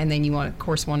property, and then you want, of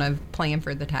course, want to plan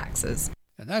for the taxes.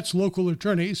 And that's local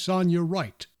attorney Sonia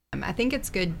Wright. I think it's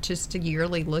good just to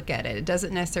yearly look at it. It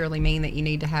doesn't necessarily mean that you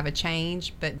need to have a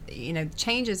change, but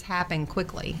changes happen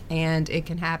quickly, and it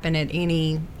can happen at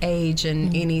any age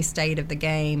and any state of the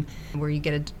game where you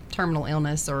get a terminal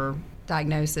illness or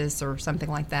diagnosis or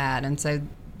something like that. And so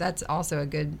that's also a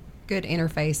good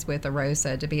interface with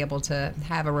AROSA to be able to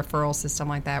have a referral system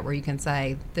like that where you can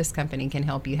say, this company can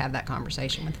help you have that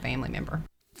conversation with a family member.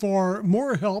 For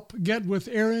more help, get with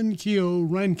Erin Keogh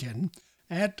Rankin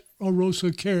at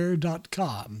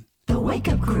arosacare.com. The Wake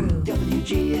Up Crew,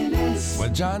 WGNS.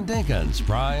 With John Dinkins,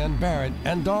 Brian Barrett,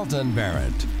 and Dalton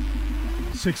Barrett.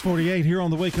 6:48 here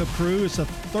on the Wake Up Crew. It's a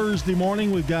Thursday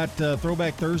morning. We've got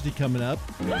Throwback Thursday coming up.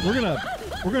 We're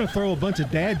gonna throw a bunch of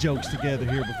dad jokes together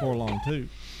here before long too.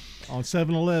 On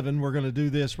 7-Eleven, we're going to do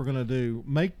this. We're going to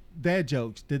make dad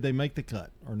jokes. Did they make the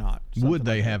cut or not? Would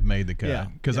they have made the cut? Yeah.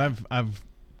 Because I've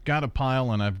got a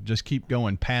pile and I've just keep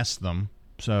going past them.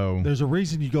 So there's a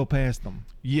reason you go past them.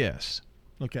 Yes.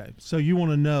 Okay. So you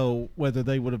want to know whether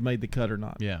they would have made the cut or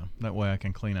not. Yeah. That way I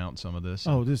can clean out some of this.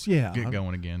 Get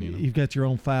going again. You've got your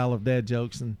own file of dad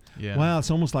jokes, and wow,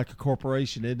 it's almost like a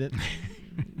corporation, isn't it?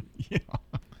 Yeah.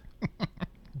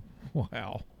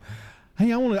 Wow.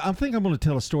 Hey, I think I'm going to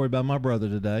tell a story about my brother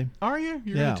today. Are you?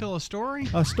 You're going to tell a story?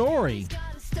 A story. He's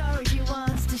got a story he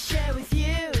wants to share with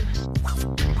you.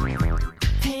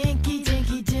 Pinky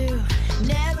dinky do.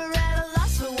 Never at a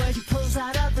loss for words he pulls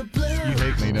out of the blue. You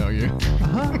hate me, don't you?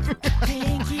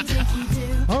 Pinky dinky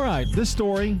do. All right, this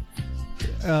story,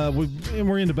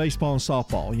 we're into baseball and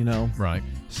softball, Right.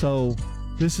 So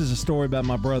this is a story about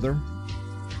my brother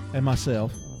and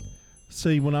myself.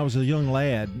 See, when I was a young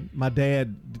lad, my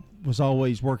dad was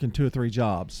always working 2 or 3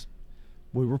 jobs.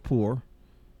 We were poor,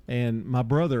 and my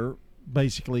brother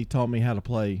basically taught me how to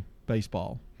play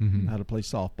baseball, how to play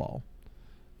softball,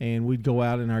 and we'd go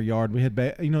out in our yard. We had,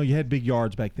 you had big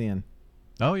yards back then.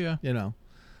 Oh yeah,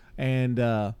 and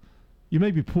you may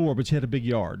be poor, but you had a big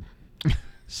yard.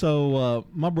 So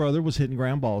my brother was hitting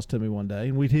ground balls to me one day,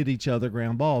 and we'd hit each other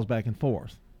ground balls back and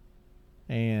forth,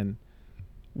 and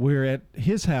we're at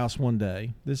his house one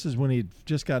day. This is when he'd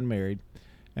just gotten married.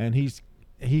 And he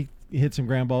hit some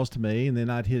ground balls to me, and then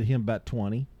I'd hit him about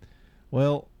 20.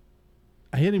 Well,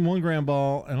 I hit him one ground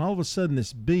ball, and all of a sudden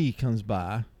this bee comes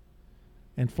by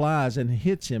and flies and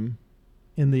hits him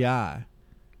in the eye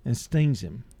and stings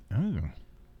him. Oh.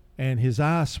 And his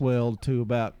eye swelled to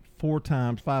about 5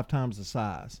 times the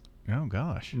size. Oh,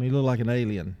 gosh. I mean, he looked like an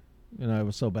alien. It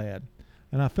was so bad.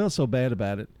 And I felt so bad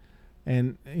about it.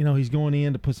 And, he's going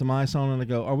in to put some ice on, and I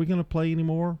go, are we going to play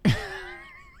anymore?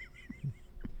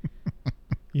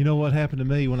 You know what happened to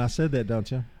me when I said that, don't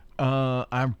you?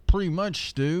 I pretty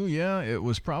much do. Yeah, it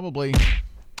was probably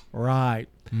right.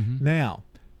 Now,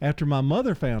 after my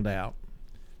mother found out,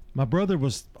 My brother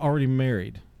was already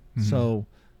married, so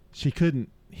she couldn't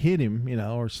hit him,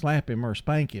 or slap him or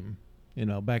spank him,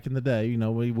 back in the day.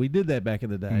 We did that back in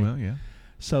the day. Well, yeah.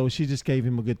 So she just gave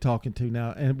him a good talking to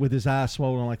now, and with his eyes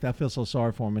swollen like that, I feel so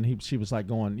sorry for him. And she was like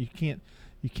going, you can't,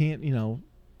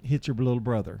 hit your little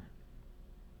brother.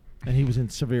 And he was in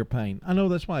severe pain. I know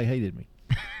that's why he hated me,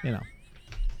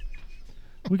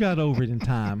 We got over it in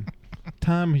time.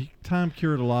 Time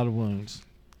cured a lot of wounds.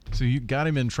 So you got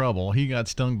him in trouble. He got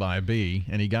stung by a bee,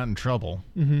 and he got in trouble.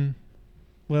 Mm-hmm.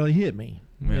 Well, he hit me,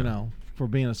 for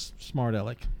being a smart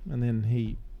aleck, and then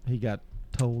he got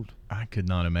told. I could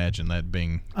not imagine that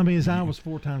being. I mean, his eye was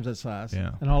 4 times that size.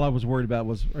 Yeah. And all I was worried about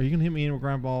was, are you going to hit me in with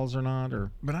ground balls or not?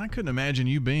 But I couldn't imagine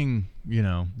you being,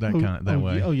 that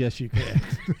way. Oh, yes, you can.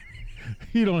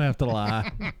 You don't have to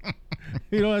lie.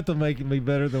 You don't have to make me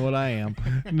better than what I am.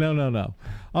 No.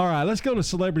 All right, let's go to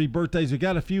celebrity birthdays. We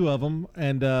got a few of them,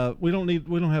 and we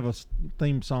don't have a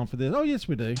theme song for this. Oh, yes,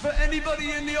 we do. For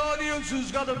anybody in the audience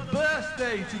who's got a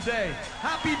birthday today,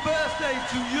 happy birthday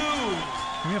to you.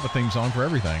 We have a theme song for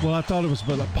everything. Well, I thought it was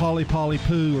Polly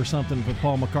Poo or something for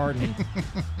Paul McCartney.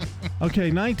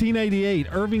 Okay, 1988,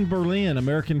 Irving Berlin,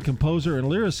 American composer and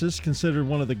lyricist, considered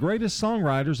one of the greatest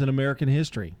songwriters in American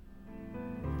history.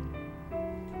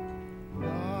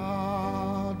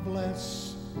 God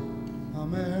bless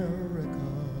America,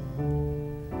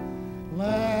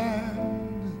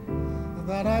 land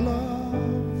that I love.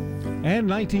 And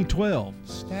 1912,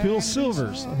 Phil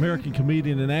Silvers, American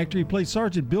comedian and actor. He played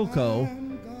Sergeant Bilko,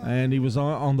 and he was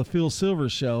on the Phil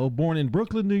Silvers Show, born in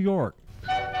Brooklyn, New York.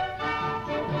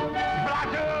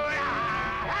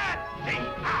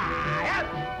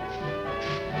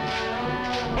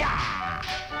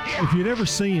 If you'd ever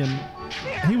see him,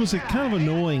 he was a kind of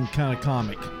annoying kind of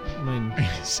comic. I mean,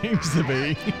 seems to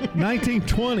be.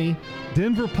 1920,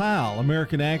 Denver Powell,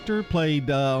 American actor, played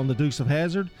on the Dukes of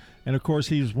Hazzard, and of course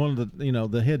he was one of the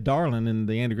the head darling in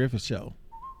the Andy Griffith Show.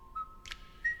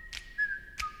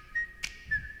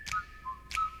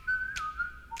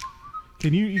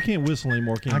 You can't whistle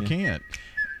anymore, can you? I can't.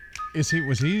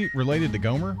 Was he related to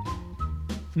Gomer?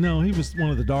 No, he was one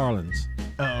of the Darlings.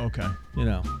 Oh, okay.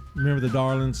 Remember the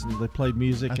Darlings, and they played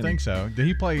music. I think so. Did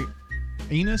he play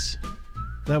Enos?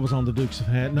 That was on the Dukes of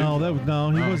Hazzard. No,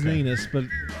 he wasn't Enos, but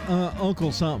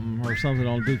Uncle something or something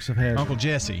on Dukes of Hazzard. Uncle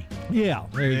Jesse. Yeah,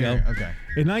 there you go. Okay.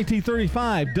 In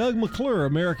 1935, Doug McClure,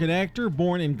 American actor,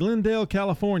 born in Glendale,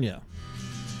 California.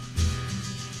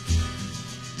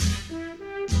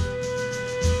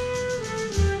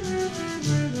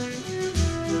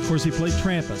 Of course, he played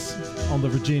Trampas on The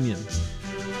Virginian.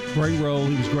 Great role.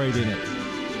 He was great in it.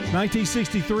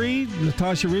 1963,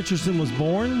 Natasha Richardson was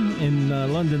born in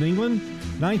London, England.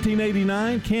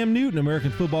 1989, Cam Newton,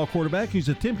 American football quarterback, who's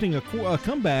attempting a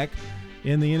comeback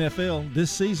in the NFL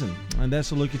this season. And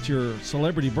that's a look at your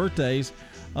celebrity birthdays.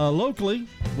 Locally,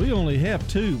 we only have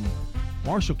 2.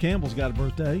 Marshall Campbell's got a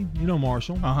birthday. You know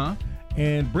Marshall. Uh-huh.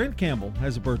 And Brent Campbell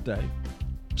has a birthday.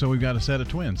 So we've got a set of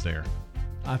twins there.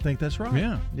 I think that's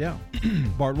right. Yeah.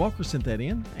 Bart Walker sent that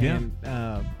in. And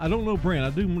I don't know Brent. I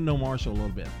do know Marshall a little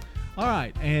bit. All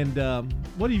right. And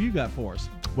what have you got for us?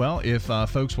 Well, if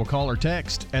folks will call or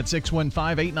text at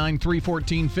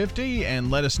 615-893-1450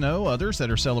 and let us know others that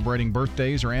are celebrating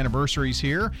birthdays or anniversaries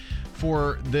here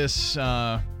for this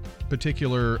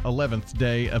particular 11th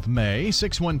day of May.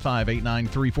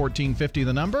 615-893-1450,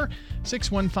 the number.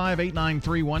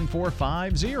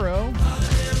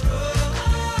 615-893-1450.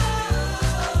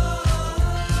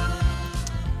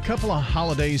 Couple of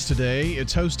holidays today.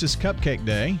 It's Hostess Cupcake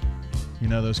Day. You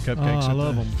know those cupcakes I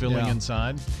love them. Filling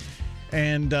inside.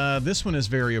 And this one is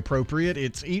very appropriate.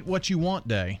 It's Eat What You Want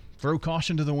Day. Throw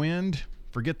caution to the wind.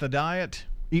 Forget the diet.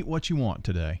 Eat what you want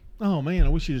today. Oh, man, I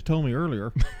wish you'd have told me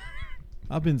earlier.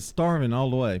 I've been starving all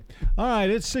the way. All right,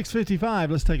 it's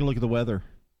 6:55. Let's take a look at the weather.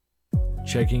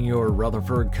 Checking your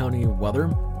Rutherford County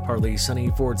weather. Partly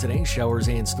sunny for today. Showers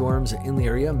and storms in the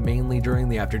area, mainly during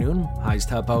the afternoon. Highs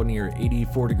top out near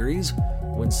 84 degrees.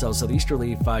 Winds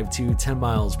south-southeasterly 5 to 10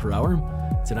 miles per hour.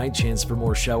 Tonight, chance for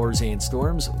more showers and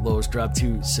storms. Lows drop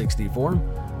to 64.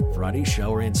 Friday,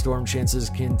 shower and storm chances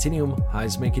continue.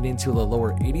 Highs make it into the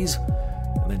lower 80s.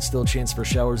 And then still chance for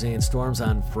showers and storms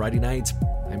on Friday night.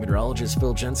 I'm meteorologist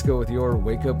Phil Jensko with your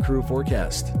Wake Up Crew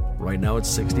forecast. Right now it's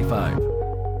 65.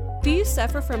 Do you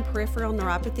suffer from peripheral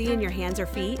neuropathy in your hands or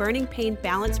feet, burning pain,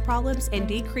 balance problems, and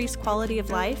decreased quality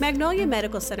of life? Magnolia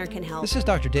Medical Center can help. This is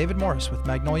Dr. David Morris with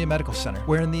Magnolia Medical Center.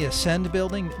 We're in the Ascend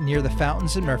building near the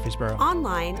fountains in Murfreesboro.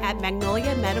 Online at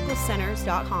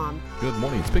magnoliamedicalcenters.com. Good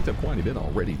morning. It's picked up quite a bit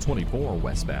already. 24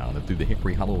 westbound and through the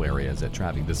Hickory Hollow area as that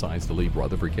traffic decides to leave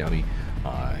Rutherford County,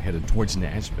 headed towards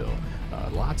Nashville.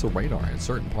 Lots of radar in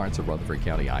certain parts of Rutherford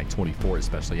County. I-24,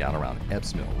 especially out around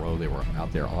Epps Mill Road. They were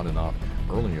out there on and off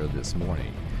earlier this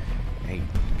morning. Hey, you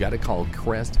got to call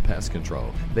Crest Pest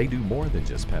Control. They do more than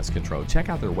just pest control. Check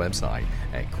out their website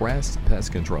at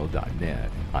crestpestcontrol.net.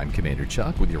 I'm Commander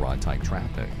Chuck with your on-time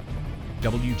traffic.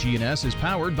 WGNS is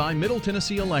powered by Middle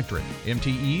Tennessee Electric.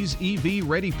 MTE's EV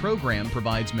Ready program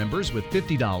provides members with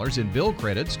 $50 in bill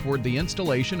credits toward the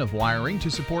installation of wiring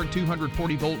to support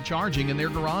 240-volt charging in their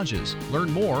garages. Learn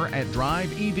more at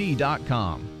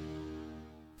driveev.com.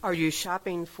 Are you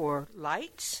shopping for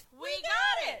lights? We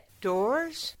got it!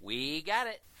 Doors? We got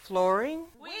it. Flooring?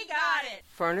 We got it.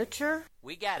 Furniture?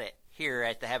 We got it here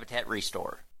at the Habitat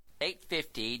Restore.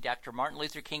 850 Dr. Martin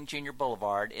Luther King Jr.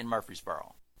 Boulevard in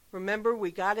Murfreesboro. Remember,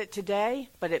 we got it today,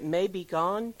 but it may be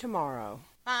gone tomorrow.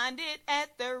 Find it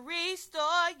at the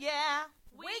Restore, yeah.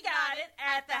 We got it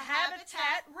at the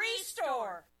Habitat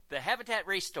Restore. The Habitat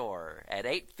Restore at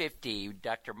 850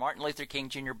 Dr. Martin Luther King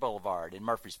Jr. Boulevard in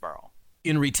Murfreesboro.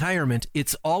 In retirement,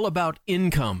 it's all about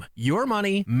income. Your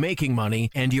money, making money,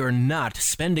 and you're not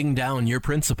spending down your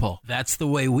principal. That's the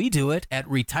way we do it at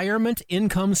Retirement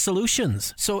Income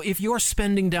Solutions. So if you're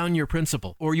spending down your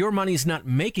principal or your money's not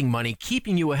making money,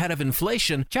 keeping you ahead of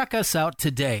inflation, check us out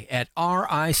today at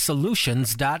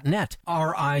risolutions.net.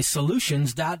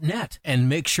 risolutions.net. And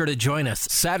make sure to join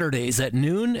us Saturdays at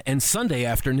noon and Sunday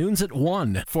afternoons at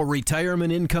 1 for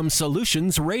Retirement Income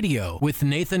Solutions Radio with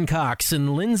Nathan Cox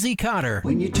and Lindsay Cotter.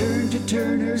 When you turn to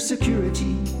Turner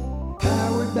Security,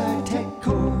 powered by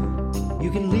TechCore,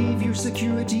 you can leave your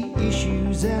security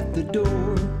issues at the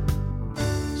door.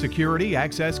 Security,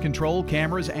 access control,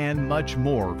 cameras, and much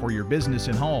more for your business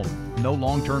and home. No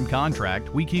long-term contract.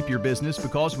 We keep your business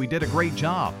because we did a great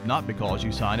job, not because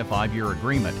you signed a 5-year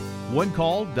agreement. One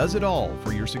call does it all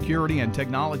for your security and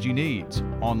technology needs.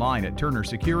 Online at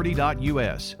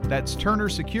turnersecurity.us. That's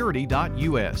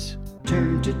turnersecurity.us.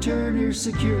 Turn to Turner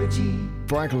Security.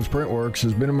 Franklin's Printworks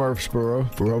has been in Murfreesboro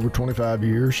for over 25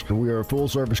 years. We are a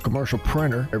full-service commercial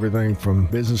printer, everything from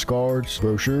business cards,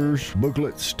 brochures,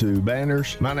 booklets to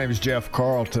banners. My name is Jeff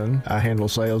Carlton. I handle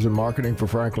sales and marketing for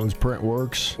Franklin's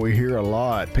Printworks. We hear a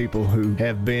lot people who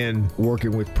have been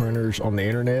working with printers on the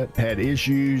internet, had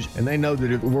issues, and they know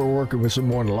that if we're working with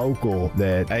someone local,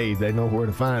 that A, they know where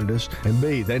to find us, and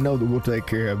B, they know that we'll take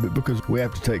care of it because we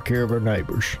have to take care of our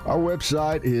neighbors. Our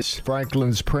website is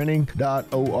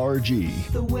franklinsprinting.org.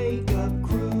 The Wake Up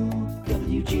Crew,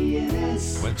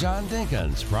 WGNS. With John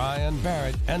Dinkins, Brian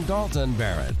Barrett, and Dalton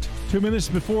Barrett. 2 minutes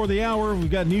before the hour, we've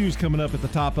got news coming up at the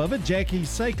top of it. Jackie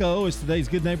Seiko is today's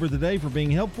Good Neighbor of the Day for being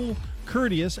helpful,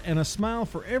 courteous, and a smile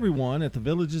for everyone at the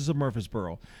Villages of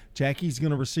Murfreesboro. Jackie's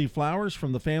going to receive flowers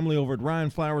from the family over at Ryan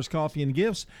Flowers Coffee and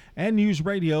Gifts and News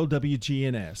Radio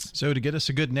WGNS. So to get us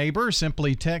a good neighbor,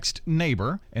 simply text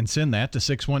NEIGHBOR and send that to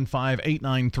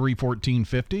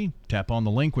 615-893-1450. Tap on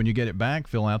the link when you get it back.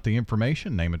 Fill out the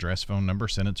information, name, address, phone number,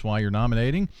 sentence while you're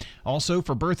nominating. Also,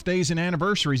 for birthdays and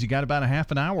anniversaries, you got about a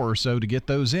half an hour or so to get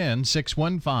those in.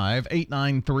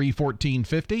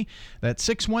 615-893-1450. That's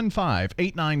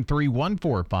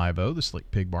 615-893-1450. The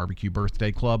Slick Pig Barbecue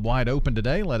Birthday Club wide open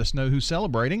today. Let us know who's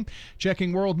celebrating.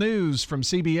 Checking world news from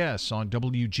CBS on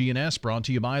WGNS, brought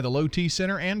to you by the Low T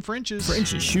Center and French's.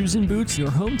 French's Shoes and Boots, your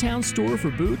hometown store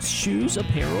for boots, shoes,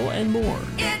 apparel, and more.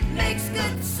 It makes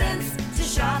good sense to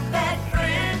shop at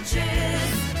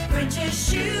French's. French's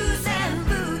Shoes and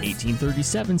Boots.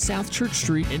 1837 South Church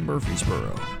Street in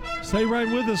Murfreesboro. Stay right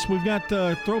with us. We've got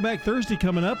Throwback Thursday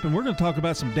coming up, and we're going to talk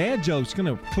about some dad jokes.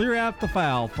 Going to clear out the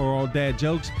file for all dad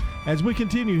jokes as we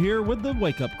continue here with the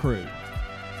Wake Up Crew.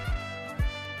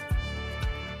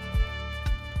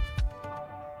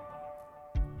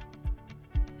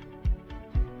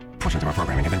 Portions of our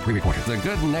programming have been pre-recorded. The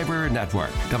Good Neighbor Network,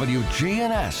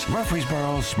 WGNS,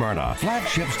 Murfreesboro, Smyrna,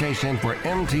 flagship station for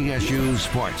MTSU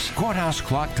Sports. Courthouse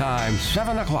clock time,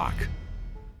 7 o'clock.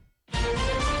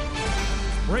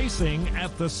 Racing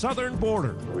at the southern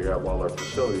border. We have all our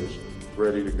facilities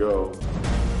ready to go.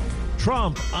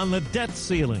 Trump on the debt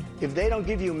ceiling. If they don't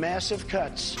give you massive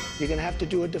cuts, you're going to have to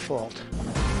do a default.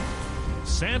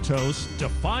 Santos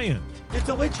defiant. It's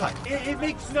a witch hunt. It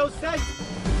makes no sense.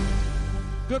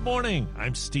 Good morning.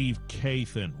 I'm Steve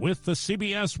Kathan with the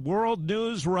CBS World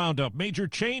News Roundup. Major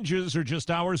changes are just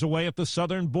hours away at the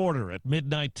southern border. At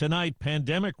midnight tonight,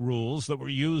 pandemic rules that were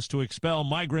used to expel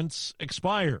migrants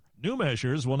expire. New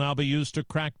measures will now be used to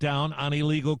crack down on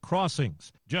illegal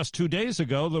crossings. Just 2 days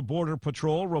ago, the Border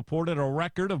Patrol reported a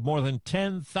record of more than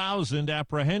 10,000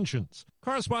 apprehensions.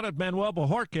 Correspondent Manuel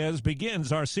Bojorquez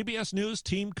begins our CBS News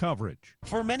team coverage.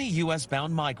 For many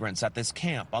U.S.-bound migrants at this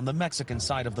camp on the Mexican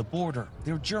side of the border,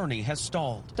 their journey has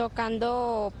stalled.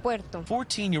 Tocando Puerto.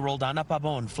 14-year-old Ana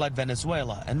Pabon fled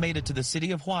Venezuela and made it to the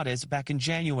city of Juarez back in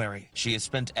January. She has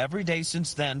spent every day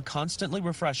since then constantly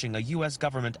refreshing a U.S.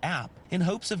 government app in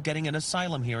hopes of getting an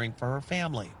asylum hearing for her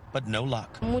family. But no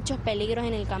luck. Muchos peligros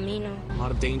en el camino. A lot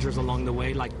of dangers along the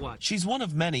way, like what? She's one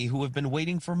of many who have been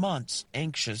waiting for months,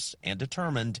 anxious and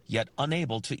determined, yet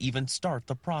unable to even start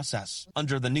the process.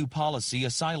 Under the new policy,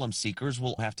 asylum seekers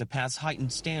will have to pass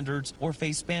heightened standards or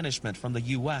face banishment from the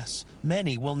U.S.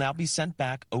 Many will now be sent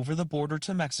back over the border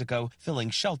to Mexico, filling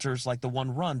shelters like the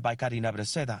one run by Karina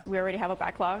Breceda. We already have a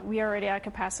backlog. We are already at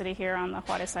capacity here on the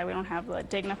Juarez side. We don't have the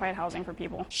dignified housing for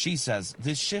people. She says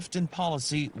this shift in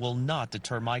policy will not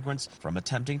deter migrants from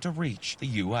attempting to reach the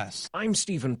U.S. I'm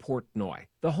Stephen Portnoy.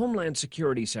 The Homeland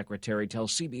Security Secretary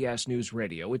tells CBS News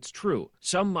Radio it's true.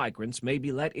 Some migrants may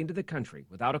be let into the country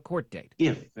without a court date.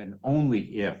 If and only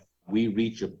if we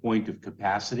reach a point of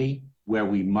capacity where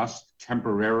we must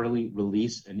temporarily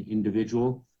release an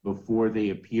individual before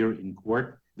they appear in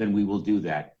court, then we will do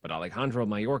that. But Alejandro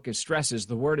Mayorkas stresses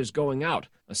the word is going out.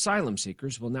 Asylum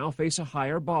seekers will now face a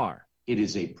higher bar. It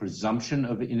is a presumption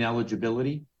of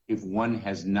ineligibility if one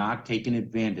has not taken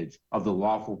advantage of the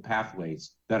lawful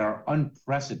pathways that are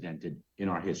unprecedented in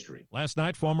our history. Last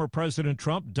night, former President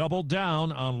Trump doubled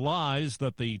down on lies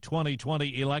that the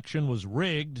 2020 election was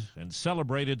rigged and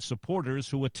celebrated supporters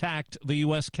who attacked the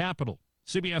U.S. Capitol.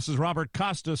 CBS's Robert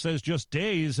Costa says just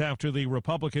days after the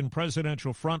Republican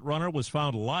presidential frontrunner was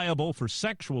found liable for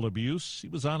sexual abuse, he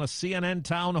was on a CNN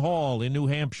town hall in New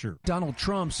Hampshire. Donald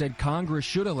Trump said Congress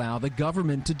should allow the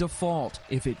government to default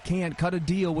if it can't cut a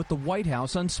deal with the White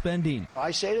House on spending. I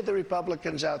say to the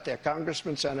Republicans out there,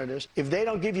 congressmen, senators, if they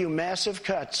don't give you massive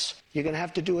cuts, you're going to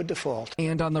have to do a default.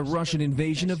 And on the Russian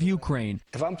invasion of Ukraine.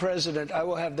 If I'm president, I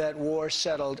will have that war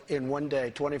settled in one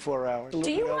day, 24 hours. Do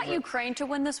you want Ukraine to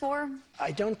win this war?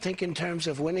 I don't think in terms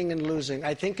of winning and losing.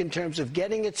 I think in terms of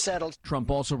getting it settled. Trump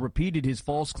also repeated his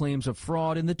false claims of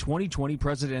fraud in the 2020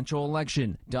 presidential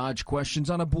election, dodged questions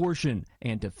on abortion,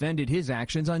 and defended his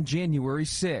actions on January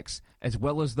 6, as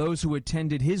well as those who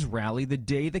attended his rally the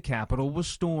day the Capitol was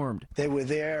stormed. They were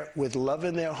there with love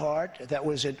in their heart. That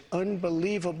was an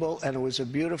unbelievable and it was a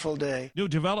beautiful day. New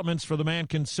developments for the man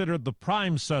considered the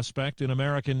prime suspect in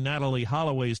American Natalee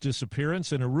Holloway's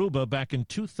disappearance in Aruba back in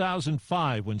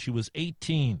 2005 when she was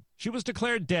 18. She was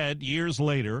declared dead years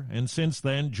later, and since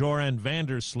then, Joran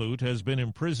Vandersloot has been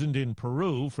imprisoned in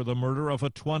Peru for the murder of a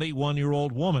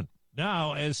 21-year-old woman.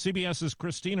 Now, as CBS's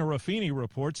Christina Ruffini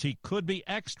reports, he could be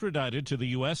extradited to the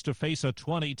U.S. to face a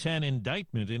 2010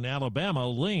 indictment in Alabama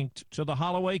linked to the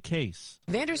Holloway case.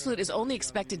 Vandersloot is only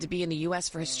expected to be in the U.S.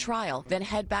 for his trial, then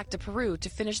head back to Peru to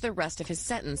finish the rest of his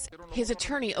sentence. His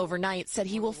attorney overnight said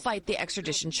he will fight the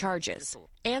extradition charges.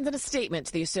 And in a statement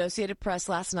to the Associated Press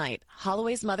last night,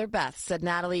 Holloway's mother, Beth, said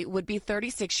Natalee would be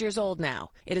 36 years old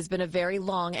now. It has been a very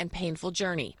long and painful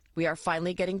journey. We are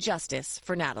finally getting justice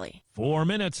for Natalee. 4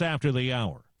 minutes after the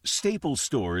hour. Staples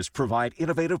stores provide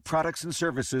innovative products and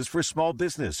services for small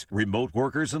business, remote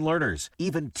workers and learners,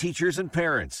 even teachers and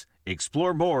parents.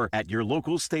 Explore more at your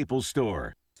local Staples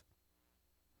store.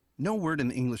 No word in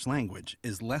the English language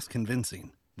is less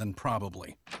convincing than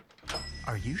probably.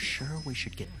 Are you sure we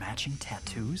should get matching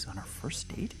tattoos on our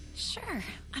first date? Sure.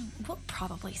 We'll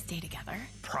probably stay together.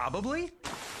 Probably?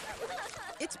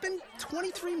 It's been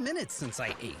 23 minutes since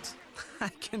I ate. I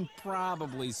can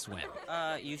probably swim.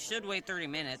 You should wait 30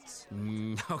 minutes.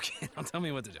 Okay, now tell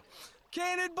me what to do.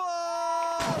 Cannonball!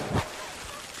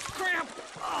 Cramp!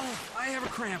 Oh, I have a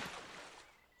cramp.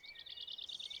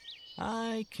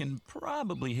 I can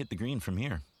probably hit the green from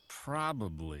here.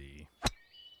 Probably.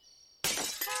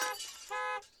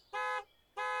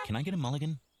 Can I get a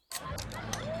mulligan?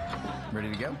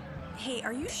 Ready to go? Hey,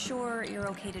 are you sure you're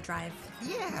okay to drive?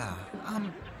 Yeah,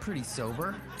 I'm pretty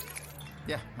sober.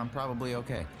 Yeah, I'm probably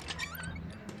okay.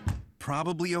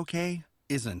 Probably okay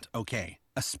isn't okay,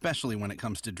 especially when it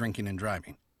comes to drinking and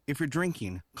driving. If you're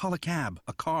drinking, call a cab,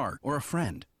 a car, or a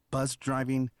friend. Buzzed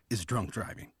driving is drunk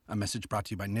driving. A message brought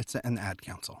to you by NHTSA and the Ad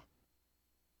Council.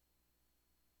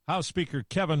 House Speaker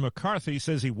Kevin McCarthy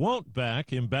says he won't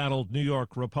back embattled New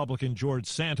York Republican George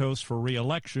Santos for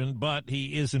re-election, but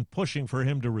he isn't pushing for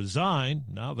him to resign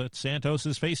now that Santos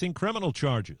is facing criminal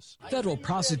charges. Federal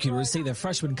prosecutors say the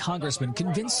freshman congressman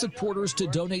convinced supporters to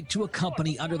donate to a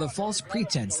company under the false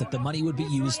pretense that the money would be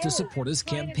used to support his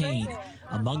campaign.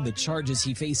 Among the charges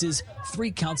he faces,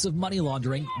 3 counts of money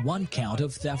laundering, 1 count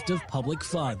of theft of public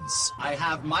funds. I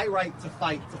have my right to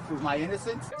fight to prove my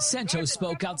innocence. Santos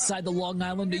spoke outside the Long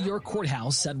Island, New York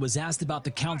courthouse and was asked about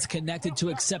the counts connected to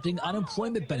accepting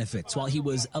unemployment benefits while he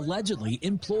was allegedly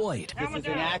employed. This is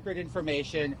inaccurate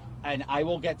information, and I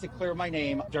will get to clear my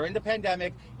name. During the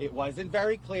pandemic, it wasn't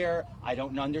very clear. I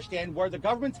don't understand where the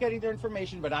government's getting their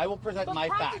information, but I will present my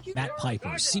facts. Matt Piper,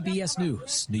 CBS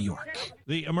News, New York.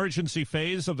 The emergency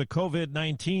phase of the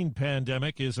COVID-19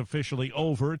 pandemic is officially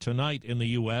over tonight in the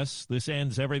U.S. This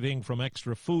ends everything from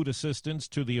extra food assistance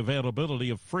to the availability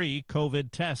of free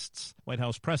COVID tests. White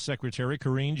House Press Secretary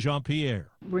Karine Jean-Pierre.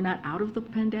 We're not out of the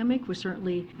pandemic. We're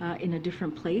certainly in a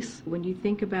different place. When you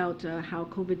think about how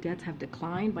COVID deaths have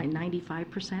declined by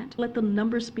 95%, let the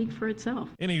numbers speak for itself.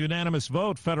 In a unanimous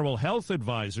vote, federal health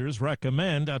advisors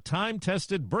recommend a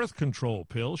time-tested birth control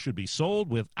pill should be sold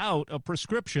without a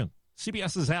prescription.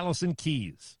 CBS's Allison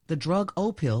Keyes. The drug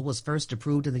Opill was first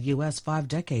approved in the U.S. 5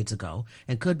 decades ago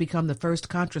and could become the first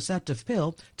contraceptive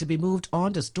pill to be moved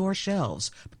onto store shelves.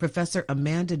 Professor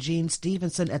Amanda Jean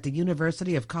Stevenson at the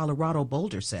University of Colorado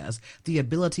Boulder says the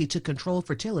ability to control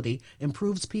fertility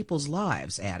improves people's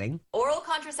lives, adding, Oral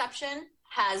contraception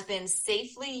has been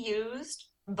safely used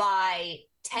by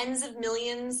tens of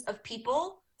millions of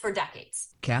people for decades.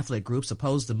 Catholic groups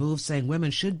oppose the move, saying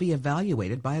women should be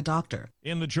evaluated by a doctor.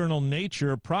 In the journal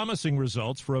Nature, promising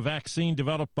results for a vaccine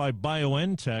developed by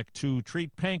BioNTech to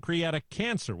treat pancreatic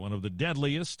cancer, one of the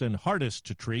deadliest and hardest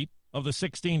to treat. Of the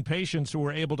 16 patients who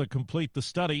were able to complete the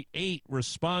study, 8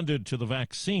 responded to the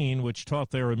vaccine, which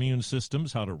taught their immune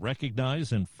systems how to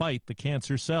recognize and fight the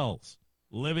cancer cells.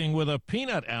 Living with a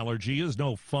peanut allergy is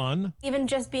no fun. Even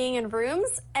just being in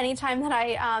rooms, anytime that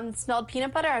I smelled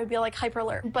peanut butter, I would be like hyper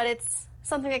alert. But it's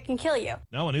something that can kill you.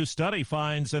 Now a new study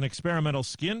finds an experimental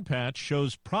skin patch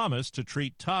shows promise to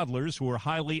treat toddlers who are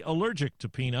highly allergic to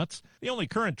peanuts. The only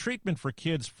current treatment for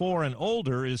kids 4 and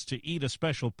older is to eat a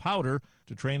special powder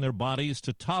to train their bodies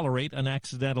to tolerate an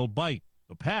accidental bite.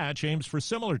 The patch aims for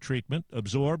similar treatment,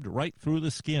 absorbed right through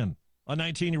the skin. A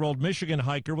 19-year-old Michigan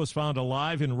hiker was found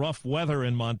alive in rough weather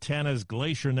in Montana's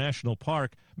Glacier National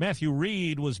Park. Matthew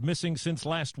Reed was missing since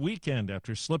last weekend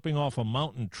after slipping off a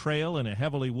mountain trail in a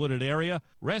heavily wooded area.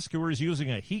 Rescuers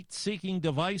using a heat-seeking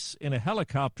device in a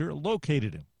helicopter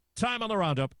located him. Time on the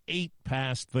roundup, 8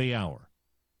 past the hour.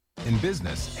 In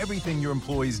business, everything your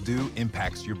employees do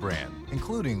impacts your brand,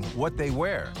 including what they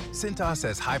wear. Cintas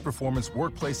has high-performance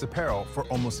workplace apparel for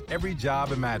almost every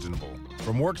job imaginable.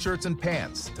 From work shirts and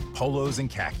pants, to polos and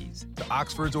khakis, to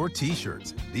Oxfords or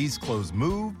T-shirts, these clothes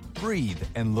move, breathe,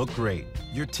 and look great.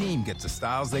 Your team gets the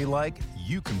styles they like,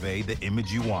 you convey the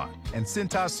image you want. And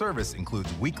Cintas service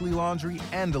includes weekly laundry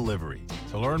and delivery.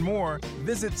 To learn more,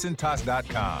 visit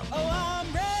Cintas.com. Oh,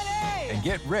 I'm ready! And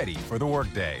get ready for the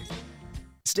workday.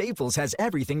 Staples has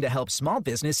everything to help small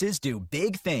businesses do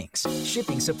big things.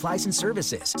 Shipping supplies and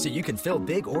services so you can fill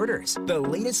big orders. The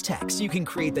latest tech so you can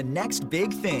create the next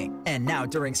big thing. And now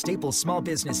during Staples Small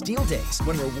Business Deal Days,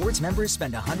 when rewards members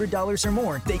spend $100 or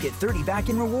more, they get $30 back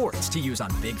in rewards to use on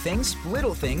big things,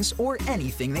 little things, or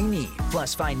anything they need.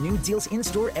 Plus, find new deals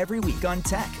in-store every week on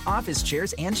tech, office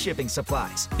chairs, and shipping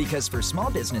supplies. Because for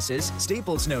small businesses,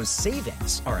 Staples knows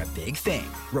savings are a big thing.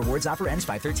 Rewards offer ends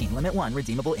 5/13. Limit 1.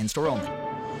 Redeemable in-store only.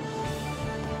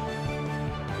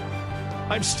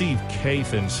 I'm Steve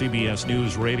Kathan, CBS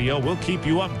News Radio. We'll keep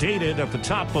you updated at the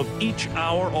top of each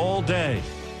hour all day.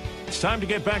 It's time to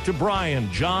get back to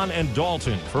Brian, John, and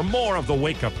Dalton for more of the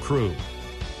Wake Up Crew.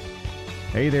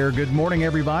 Hey there, good morning,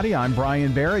 everybody. I'm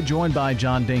Brian Barrett, joined by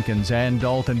John Dinkins and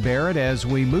Dalton Barrett. As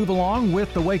we move along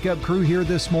with the Wake Up Crew here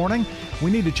this morning,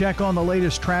 we need to check on the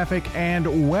latest traffic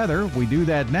and weather. We do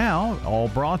that now, all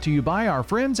brought to you by our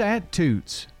friends at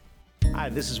Toots. Hi,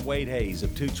 this is Wade Hayes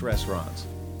of Toots Restaurants.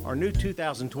 Our new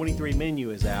 2023 menu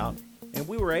is out, and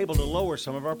we were able to lower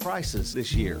some of our prices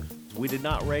this year. We did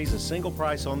not raise a single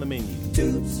price on the menu.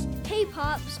 Toots. Hey,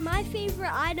 Pops, my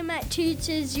favorite item at Toots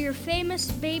is your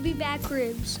famous baby back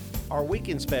ribs. Our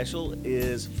weekend special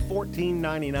is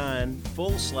 $14.99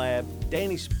 full slab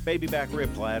Danish baby back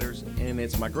rib platters, and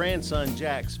it's my grandson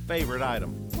Jack's favorite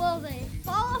item. Well, they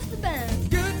fall off the bone.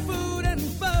 Good food and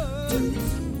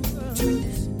fun.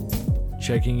 Toots.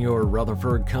 Checking your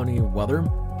Rutherford County weather.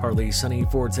 Partly sunny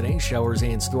for today, showers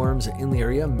and storms in the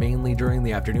area, mainly during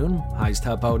the afternoon. Highs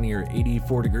top out near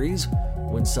 84 degrees.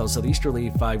 Winds south-southeasterly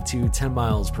 5 to 10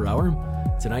 miles per hour.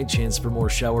 Tonight, chance for more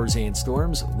showers and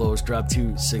storms. Lows drop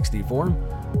to 64.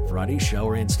 Friday,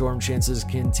 shower and storm chances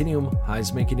continue.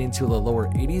 Highs make it into the lower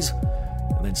 80s.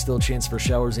 And then still chance for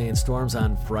showers and storms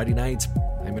on Friday night.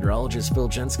 I'm meteorologist Phil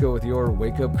Jensko with your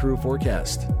Wake Up Crew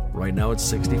forecast. Right now it's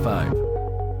 65.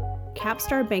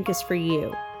 Capstar Bank is for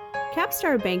you.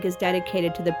 Capstar Bank is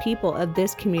dedicated to the people of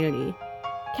this community.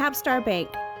 Capstar Bank,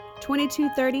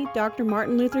 2230 Dr.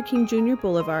 Martin Luther King Jr.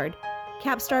 Boulevard,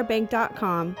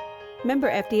 capstarbank.com.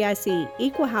 Member FDIC,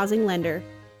 Equal Housing Lender.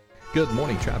 Good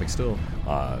morning. Traffic still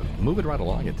moving right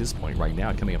along at this point right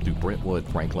now, coming up through Brentwood,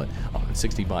 Franklin, on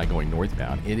 65 going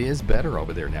northbound. It is better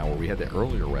over there now where we had that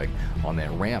earlier wreck on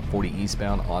that ramp 40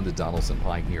 eastbound onto Donaldson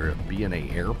Pike near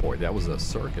BNA Airport. That was a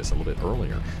circus a little bit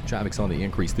earlier. Traffic's on the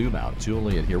increase through Mount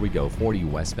Juliet. Here we go, 40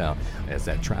 westbound as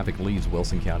that traffic leaves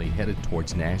Wilson County headed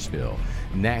towards Nashville.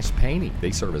 Nash Painting,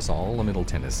 they service all of Middle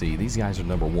Tennessee. These guys are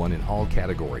number one in all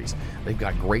categories. They've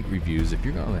got great reviews. If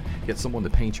you're going to get someone to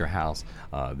paint your house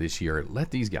this year, let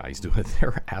these guys do it.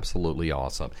 They're absolutely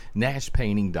awesome.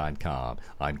 NashPainting.com.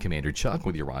 I'm Commander Chuck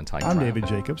with your on-time I'm traffic. David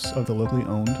Jacobs of the locally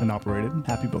owned and operated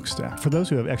Happy Book Stack. For those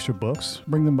who have extra books,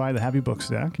 bring them by the Happy Book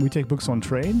Stack. We take books on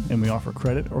trade, and we offer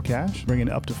credit or cash. Bring in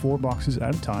up to 4 boxes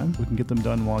at a time. We can get them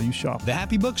done while you shop. The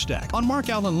Happy Book Stack on Mark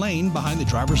Allen Lane behind the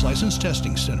Driver's License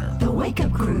Testing Center. The Wake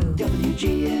Up Crew,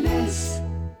 WGNS.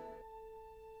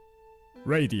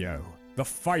 Radio, the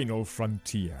final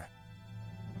frontier.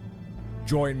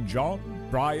 Join John,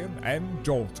 Brian, and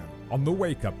Dalton on the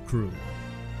Wake Up Crew.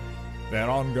 Their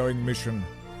ongoing mission: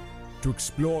 to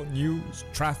explore news,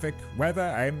 traffic, weather,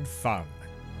 and fun.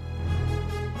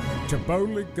 To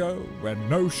boldly go where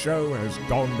no show has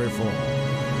gone before.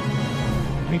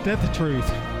 Ain't that the truth?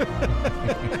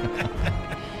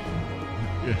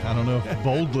 I don't know if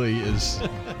boldly is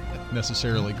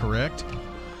necessarily correct.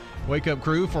 Wake Up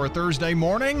Crew for a Thursday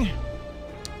morning.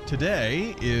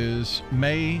 Today is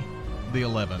May the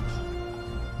 11th.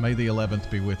 May the 11th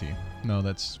be with you. No,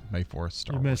 that's May 4th.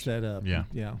 Star You Wars. messed that up. Yeah.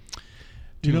 Yeah.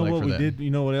 Too You know late what for we that. did? You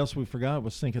know what else we forgot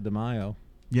was Cinco de Mayo.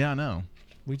 Yeah, I know.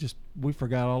 We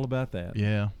forgot all about that.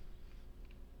 Yeah.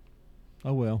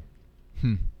 Oh well.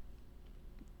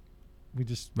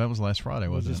 That was last Friday,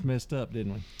 We wasn't just it? messed up,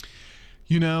 didn't we?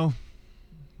 You know,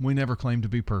 we never claimed to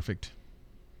be perfect.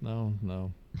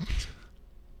 No.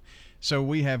 So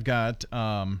we have got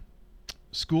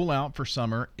school out for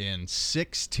summer in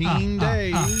 16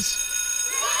 days.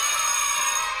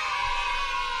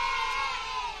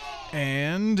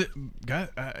 And,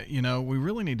 we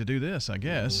really need to do this, I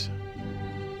guess.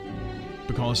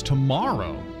 Because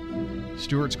tomorrow,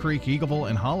 Stewart's Creek, Eagleville,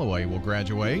 and Holloway will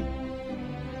graduate.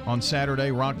 On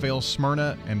Saturday, Rockville,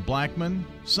 Smyrna, and Blackman.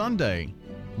 Sunday,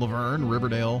 Laverne,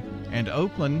 Riverdale, and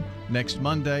Oakland next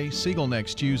Monday. Siegel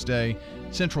next Tuesday.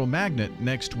 Central Magnet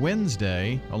next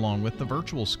Wednesday, along with the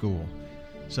virtual school.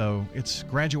 So it's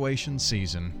graduation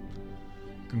season.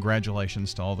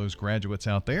 Congratulations to all those graduates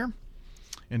out there.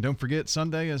 And don't forget,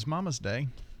 Sunday is Mama's Day.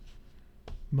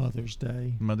 Mother's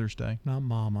Day. Mother's Day. Not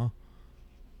Mama.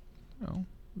 Oh.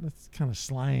 That's kind of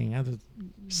slang.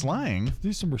 Slang?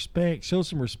 Do some respect. Show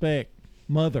some respect.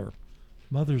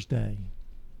 Mother's Day.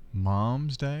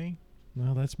 Mom's Day?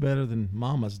 Well, that's better than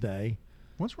Mama's Day.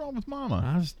 What's wrong with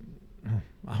Mama?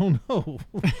 I don't know.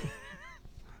 I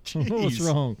don't know what's Jeez.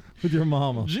 wrong with your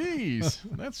mama. Jeez,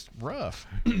 that's rough.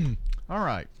 All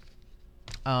right.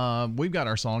 We've got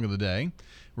our song of the day.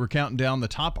 We're counting down the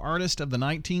top artist of the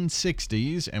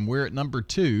 1960s, and we're at number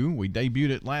 2. We debuted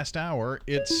it last hour.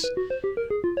 It's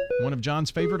one of John's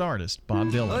favorite artists, Bob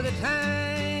Oh, Dylan. the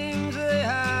times they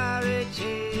are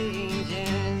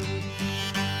a-changing.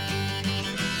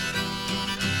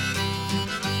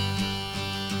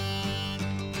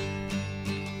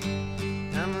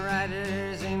 Some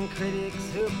writers and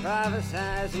critics who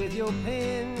prophesize with your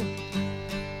pen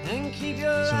and keep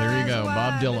your So there you go, eyes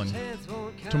Bob wide, Dylan. the chance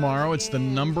won't come Tomorrow, it's the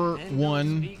number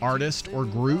 1 artist or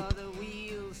group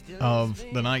of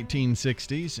the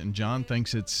 1960s, and John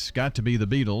thinks it's got to be the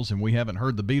Beatles, and we haven't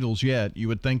heard the Beatles yet. You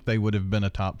would think they would have been a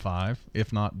top 5,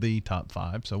 if not the top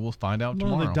 5, so we'll find out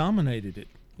Well, tomorrow. they dominated it.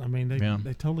 I mean, they Yeah.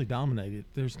 totally dominated.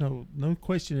 There's no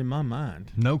question in my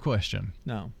mind. No question.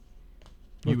 No.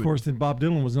 You Of would- course, then Bob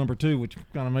Dylan was number 2, which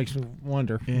kind of makes me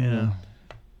wonder. Yeah.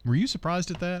 Were you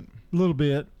surprised at that? A little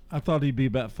bit. I thought he'd be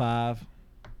about 5.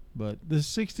 But the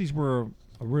 60s were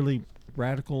a really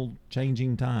radical,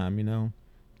 changing time, you know.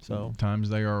 So Times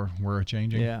they were a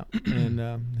changing. yeah,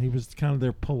 and he was kind of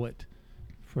their poet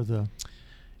for the.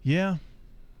 Yeah.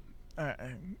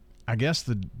 I guess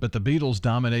but the Beatles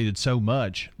dominated so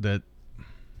much that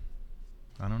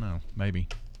I don't know. Maybe.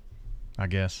 I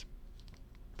guess.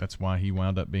 that's why he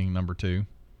wound up being number 2.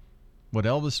 What,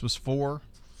 Elvis was 4?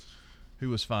 Who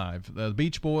was 5? The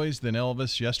Beach Boys, then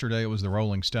Elvis. Yesterday it was the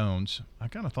Rolling Stones. I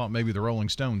kind of thought maybe the Rolling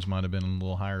Stones might have been a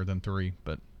little higher than 3,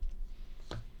 but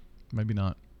maybe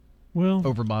not. Well,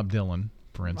 over Bob Dylan,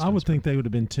 for instance. I would think they would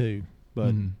have been 2,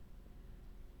 but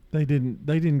they didn't.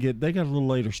 They got a little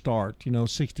later start.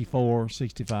 64,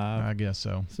 65. I guess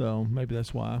so. So maybe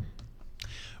that's why.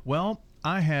 Well,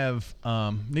 I have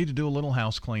need to do a little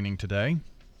house cleaning today,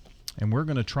 and we're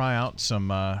going to try out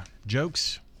some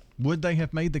jokes. Would they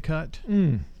have made the cut,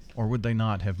 or would they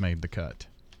not have made the cut?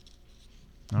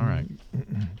 All right.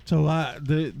 So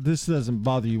this doesn't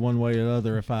bother you one way or the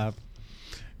other if I.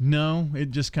 No,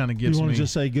 it just kind of gives me. You want to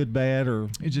just say good, bad, or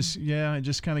it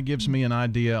just kind of gives me an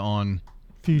idea on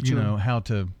future, how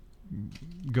to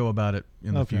go about it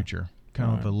in the future.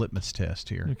 Kind of a litmus test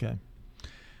here. Okay.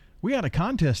 We had a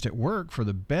contest at work for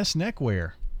the best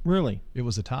neckwear. Really? It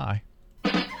was a tie.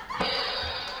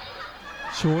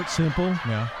 Short, simple.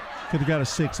 Yeah. Could have got a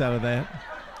 6 out of that.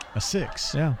 A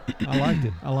 6? Yeah. I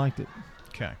liked it.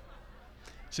 Okay.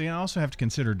 See, I also have to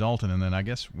consider Dalton, and then I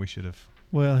guess we should have.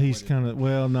 Well, he's kind of.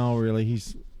 Well, no, really.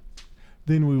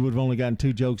 Then we would have only gotten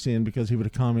 2 jokes in because he would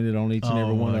have commented on each and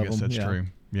every one of them. I guess that's true.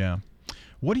 Yeah.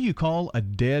 What do you call a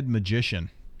dead magician?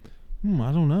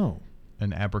 I don't know.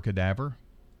 An abracadabra?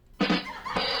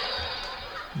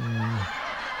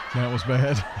 That was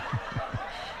bad.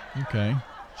 Okay.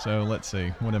 So let's see.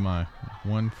 What am I?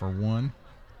 1 for 1.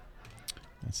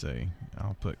 Let's see.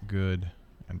 I'll put good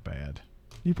and bad.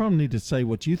 You probably need to say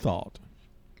what you thought.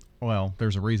 Well,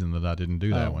 there's a reason that I didn't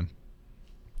do that one.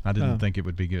 I didn't think it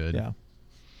would be good. Yeah.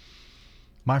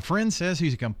 My friend says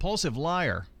he's a compulsive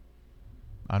liar.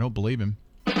 I don't believe him.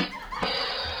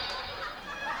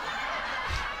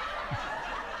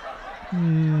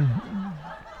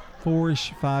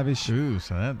 4-ish, 5-ish. Ooh,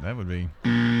 so that would be.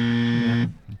 Yeah.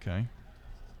 Okay.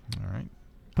 All right.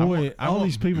 Boy, all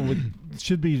these people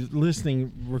should be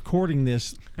listening, recording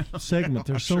this segment.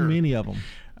 There's so many of them.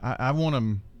 I want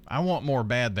them. I want more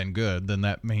bad than good. Then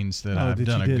that means that I've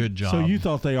done a good job. So you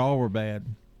thought they all were bad?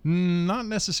 Not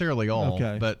necessarily all.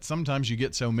 Okay. But sometimes you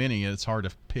get so many, it's hard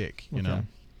to pick. You know.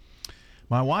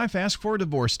 My wife asked for a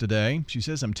divorce today. She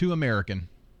says I'm too American.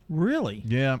 Really?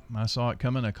 Yeah, I saw it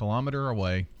coming a kilometer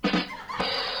away.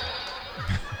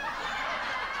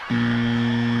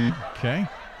 Okay.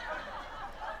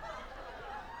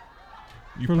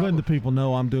 For letting the people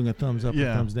know I'm doing a thumbs up or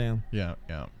thumbs down. Yeah.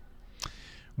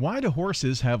 Why do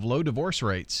horses have low divorce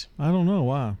rates? I don't know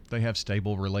why. They have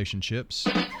stable relationships.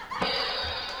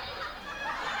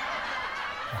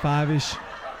 5-ish,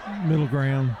 middle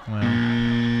ground.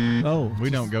 Well, we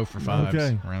don't go for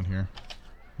 5s around here.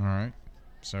 All right.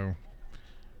 So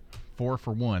 4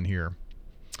 for 1 here.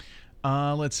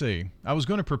 Let's see. I was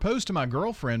going to propose to my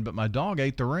girlfriend, but my dog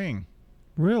ate the ring.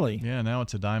 Really? Yeah, now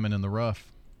it's a diamond in the rough.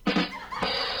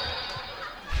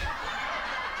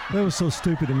 That was so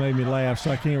stupid it made me laugh,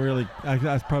 so I can't really I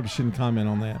probably shouldn't comment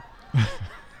on that.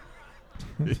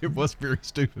 It was very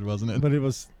stupid, wasn't it? But it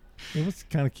was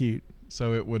kind of cute.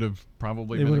 So it would have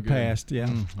probably been a good. It would have passed, yeah.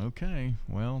 Okay.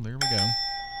 Well, there we go.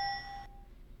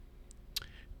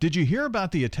 Did you hear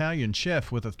about the Italian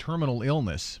chef with a terminal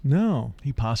illness? No.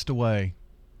 He passed away.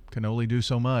 Can only do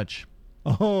so much.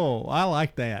 Oh, I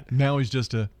like that. Now he's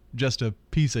just a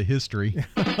piece of history.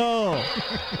 Oh,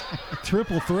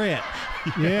 triple threat.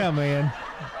 Yeah, man.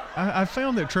 I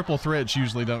found that triple threats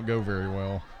usually don't go very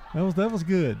well. That was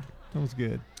good. That was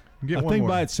good. I think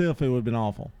by itself it would have been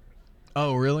awful.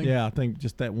 Oh, really? Yeah, I think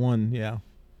just that one. Yeah.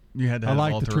 You had to have all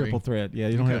I like the triple threat. Yeah,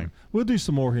 you don't have. We'll do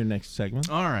some more here next segment.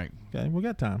 All right. Okay, we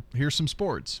got time. Here's some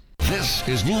sports. This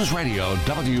is News Radio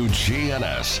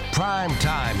WGNS Prime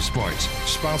Time Sports,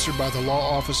 sponsored by the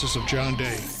law offices of John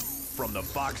Day. From the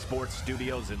Fox Sports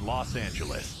Studios in Los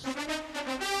Angeles,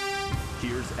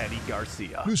 here's Eddie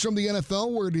Garcia. News from the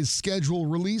NFL, where it is scheduled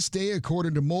release day.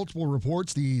 According to multiple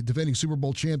reports, the defending Super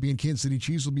Bowl champion Kansas City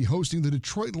Chiefs will be hosting the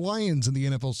Detroit Lions in the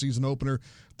NFL season opener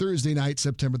Thursday night,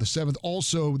 September the 7th.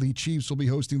 Also, the Chiefs will be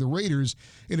hosting the Raiders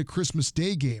in a Christmas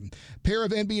Day game. Pair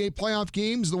of NBA playoff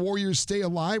games. The Warriors stay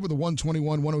alive with a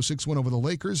 121-106 win over the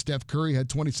Lakers. Steph Curry had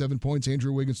 27 points.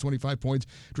 Andrew Wiggins, 25 points.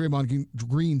 Draymond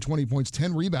Green, 20 points,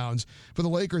 10 rebounds. For the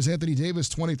Lakers, Anthony Davis,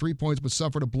 23 points, but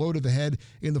suffered a blow to the head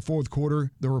in the fourth quarter.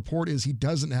 Schroeder. The report is he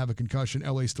doesn't have a concussion.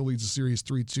 LA still leads the series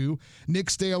 3-2.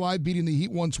 Knicks stay alive, beating the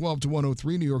Heat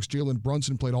 112-103. New York's Jalen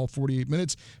Brunson played all 48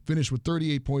 minutes, finished with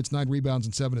 38 points, 9 rebounds,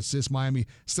 and 7 assists. Miami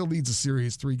still leads the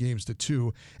series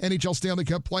 3-2. NHL Stanley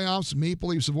Cup playoffs. Maple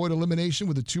Leafs avoid elimination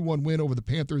with a 2-1 win over the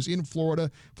Panthers in Florida.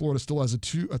 Florida still has a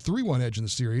 3-1 edge in the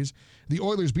series. The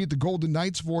Oilers beat the Golden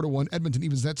Knights 4-1. Edmonton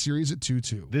evens that series at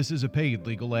 2-2. This is a paid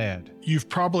legal ad. You've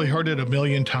probably heard it a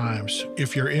million times.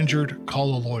 If you're injured,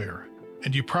 call a lawyer.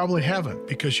 And you probably haven't,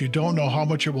 because you don't know how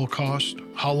much it will cost,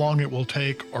 how long it will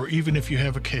take, or even if you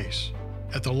have a case.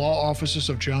 At the law offices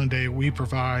of John Day, we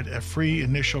provide a free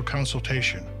initial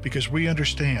consultation because we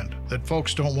understand that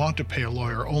folks don't want to pay a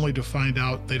lawyer only to find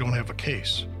out they don't have a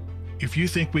case. If you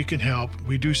think we can help,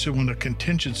 we do so on a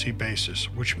contingency basis,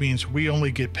 which means we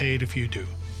only get paid if you do.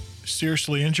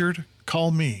 Seriously injured?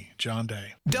 Call me, John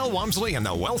Day. Del Walmsley and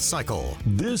the Wealth Cycle.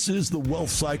 This is the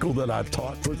wealth cycle that I've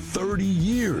taught for 30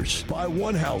 years. Buy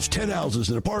one house, 10 houses,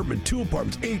 an apartment, 2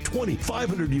 apartments, 8, 20,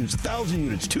 500 units, 1,000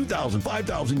 units, 2,000,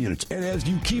 5,000 units. And as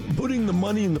you keep putting the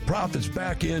money and the profits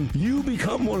back in, you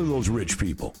become one of those rich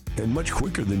people, and much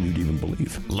quicker than you'd even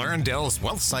believe. Learn Del's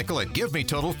Wealth Cycle at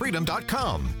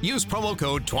GiveMeTotalFreedom.com. Use promo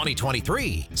code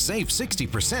 2023. Save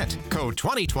 60%. Code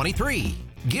 2023.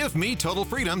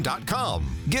 GiveMeTotalFreedom.com.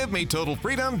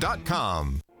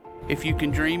 GiveMeTotalFreedom.com. If you can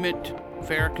dream it,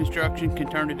 Farrah Construction can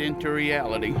turn it into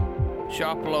reality.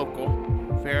 Shop local,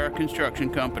 Farrah Construction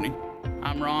Company.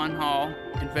 I'm Ron Hall.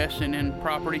 Investing in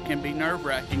property can be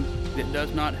nerve-wracking. It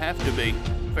does not have to be.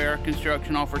 Farrah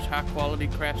Construction offers high-quality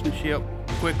craftsmanship,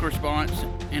 quick response,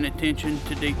 and attention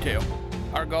to detail.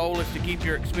 Our goal is to keep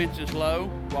your expenses low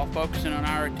while focusing on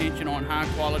our attention on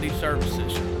high-quality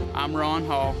services. I'm Ron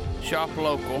Hall. Shop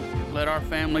local. Let our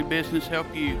family business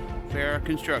help you. Farrah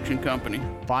Construction Company.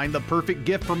 Find the perfect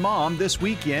gift for mom this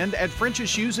weekend at French's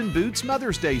Shoes and Boots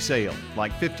Mother's Day sale.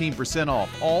 Like 15% off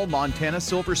all Montana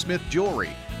Silversmith jewelry,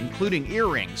 including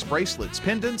earrings, bracelets,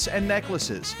 pendants, and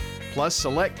necklaces. Plus,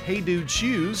 select Hey Dude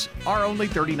shoes are only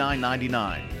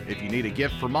 $39.99. If you need a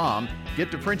gift for mom,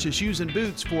 get to French's Shoes and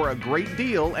Boots for a great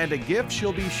deal and a gift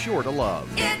she'll be sure to love.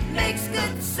 It makes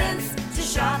good sense to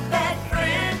shop at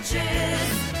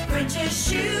French's. French's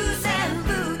Shoes and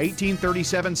Boots.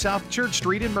 1837 South Church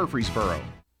Street in Murfreesboro.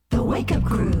 The Wake Up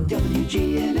Crew,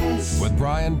 WGNS. With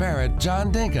Brian Barrett,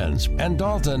 John Dinkins, and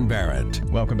Dalton Barrett.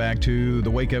 Welcome back to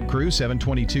the Wake Up Crew,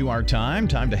 7:22 our time.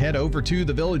 Time to head over to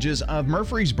the Villages of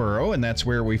Murfreesboro, and that's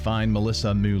where we find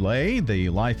Melissa Moulet, the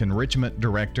Life Enrichment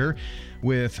Director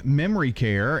with Memory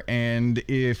Care. And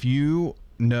if you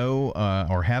know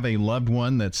or have a loved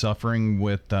one that's suffering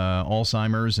with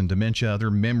Alzheimer's and dementia, other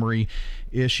memory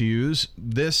issues,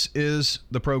 this is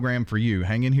the program for you.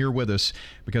 Hang in here with us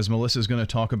because Melissa is going to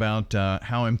talk about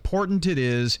how important it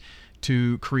is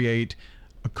to create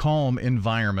a calm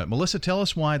environment. Melissa, tell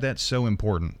us why that's so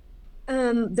important.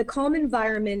 The calm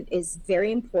environment is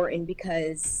very important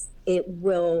because it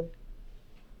will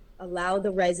allow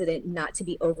the resident not to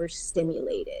be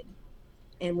overstimulated.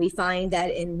 And we find that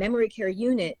in memory care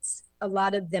units, a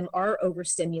lot of them are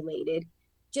overstimulated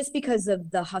just because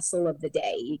of the hustle of the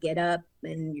day. You get up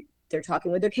and they're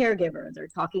talking with their caregiver, they're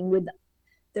talking with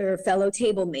their fellow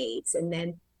table mates, and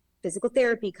then physical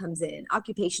therapy comes in,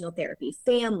 occupational therapy,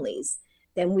 families.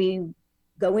 Then we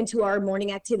go into our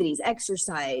morning activities,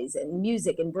 exercise and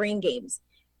music and brain games.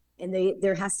 And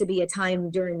there has to be a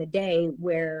time during the day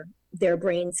where their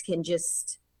brains can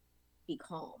just be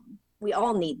calm. We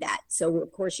all need that. So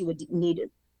of course you would need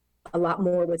a lot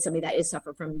more with somebody that is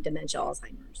suffering from dementia,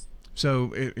 Alzheimer's.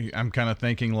 So I'm kind of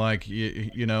thinking like,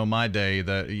 you know, my day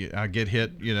that I get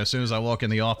hit, you know, as soon as I walk in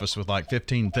the office with like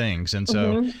 15 things. And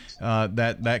so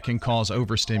that can cause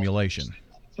overstimulation.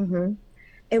 Mm-hmm.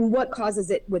 And what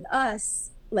causes it with us,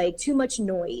 like too much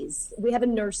noise. We have a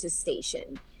nurses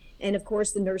station. And of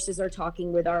course the nurses are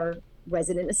talking with our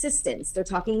resident assistants. They're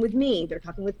talking with me. They're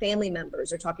talking with family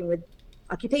members. They're talking with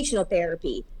occupational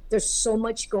therapy. There's so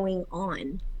much going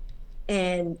on,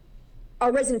 and our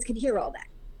residents can hear all that.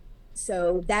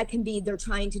 So that can be, they're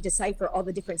trying to decipher all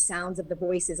the different sounds of the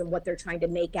voices and what they're trying to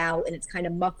make out, and it's kind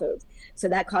of muffled. So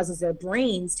that causes their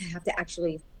brains to have to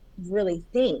actually really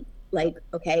think like,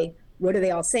 okay, what are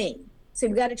they all saying? So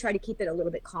we've got to try to keep it a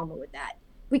little bit calmer with that.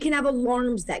 We can have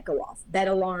alarms that go off, bed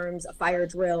alarms, a fire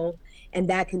drill, and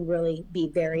that can really be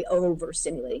very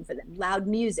overstimulating for them. Loud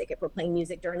music, if we're playing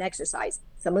music during exercise.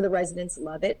 Some of the residents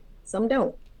love it, some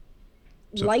don't.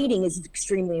 So, lighting is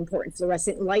extremely important.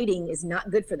 Fluorescent lighting is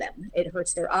not good for them. It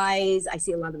hurts their eyes. I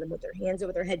see a lot of them with their hands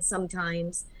over their heads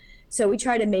sometimes. So we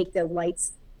try to make the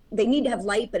lights, they need to have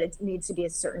light, but it needs to be a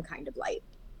certain kind of light.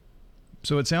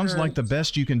 So it sounds like the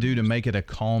best you can do to make it a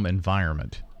calm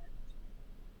environment.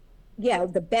 yeah,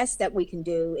 the best that we can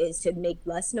do is to make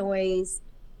less noise,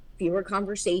 fewer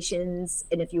conversations,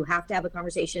 and if you have to have a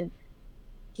conversation,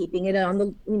 keeping it on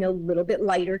the, little bit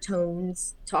lighter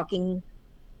tones, talking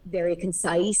very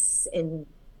concise and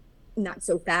not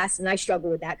so fast. And I struggle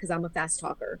with that because I'm a fast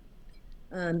talker.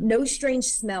 No strange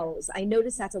smells. I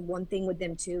notice that's one thing with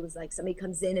them too, is like somebody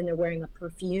comes in and they're wearing a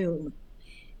perfume.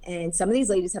 And some of these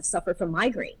ladies have suffered from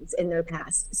migraines in their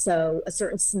past. So a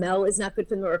certain smell is not good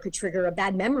for them, or could trigger a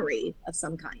bad memory of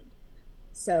some kind.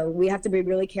 So we have to be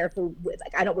really careful with,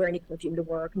 like, I don't wear any perfume to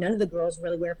work. None of the girls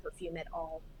really wear perfume at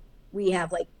all. We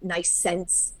have like nice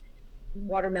scents,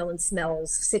 watermelon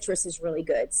smells, citrus is really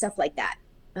good, stuff like that.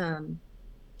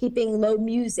 Keeping low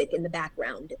music in the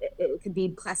background. It could be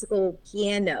classical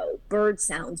piano, bird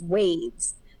sounds,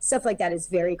 waves, stuff like that is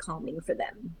very calming for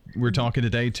them. We're talking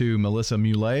today to Melissa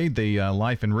Muley, the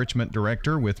Life Enrichment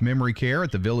Director with Memory Care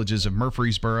at the Villages of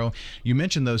Murfreesboro. You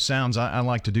mentioned those sounds. I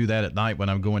like to do that at night when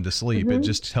I'm going to sleep. It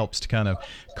just helps to kind of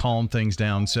calm things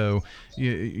down. So,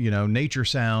 nature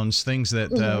sounds, things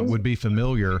that would be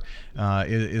familiar,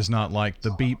 is not like the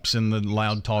beeps and the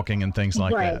loud talking and things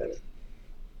like that.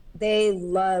 They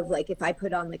love, like, if I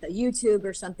put on like a YouTube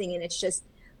or something and it's just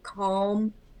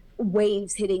calm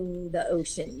waves hitting the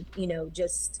ocean,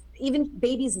 just even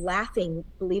babies laughing,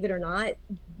 believe it or not,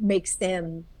 makes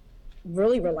them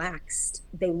really relaxed.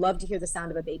 They love to hear the sound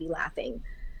of a baby laughing.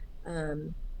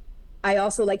 I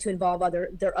also like to involve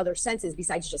their other senses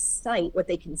besides just sight, what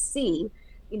they can see,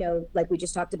 like we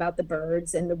just talked about the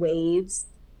birds and the waves,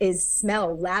 is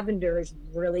smell. Lavender is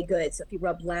really good. So if you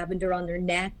rub lavender on their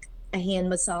neck, a hand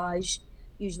massage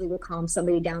usually will calm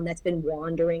somebody down that's been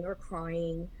wandering or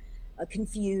crying,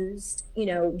 confused.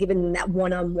 Giving that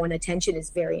one-on-one attention is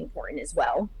very important as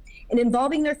well. And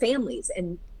involving their families.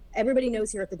 And everybody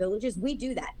knows here at the Villages, we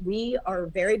do that. We are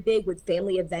very big with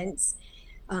family events.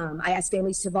 I ask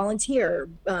families to volunteer,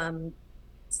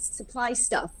 supply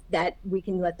stuff that we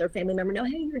can let their family member know,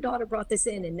 hey, your daughter brought this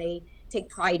in, and they take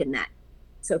pride in that.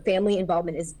 So family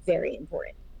involvement is very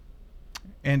important.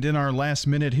 And in our last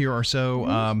minute here or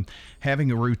so, having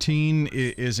a routine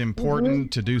is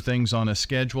important to do things on a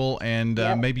schedule, and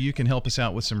maybe you can help us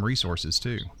out with some resources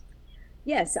too.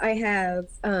 Yes, I have.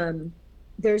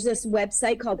 There's this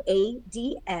website called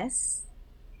ADS.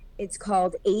 It's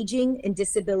called Aging and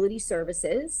Disability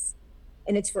Services,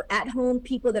 and it's for at-home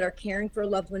people that are caring for a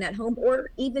loved one at home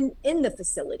or even in the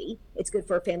facility. It's good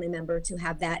for a family member to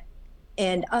have that,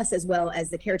 and us as well as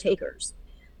the caretakers.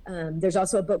 There's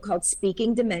also a book called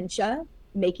Speaking Dementia,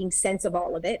 Making Sense of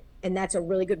All of It. And that's a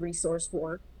really good resource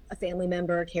for a family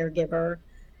member, a caregiver.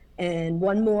 And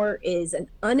one more is An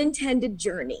Unintended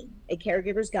Journey, A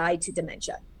Caregiver's Guide to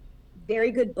Dementia.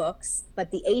 Very good books,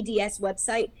 but the ADS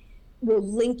website will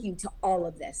link you to all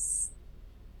of this.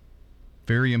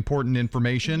 Very important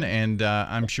information. And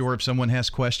I'm sure if someone has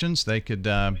questions, they could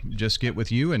just get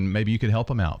with you and maybe you could help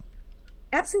them out.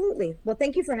 Absolutely. Well,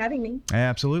 thank you for having me.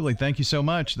 Absolutely. Thank you so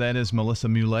much. That is Melissa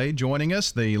Muley joining us,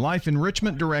 the Life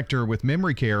Enrichment Director with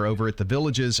Memory Care over at the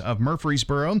Villages of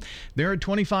Murfreesboro. They're at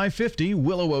 2550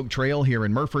 Willow Oak Trail here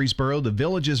in Murfreesboro,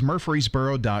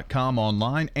 thevillagesmurfreesboro.com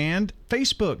online, and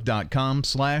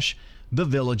facebook.com/The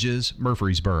Villages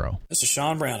Murfreesboro. This is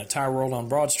Sean Brown at Tire World on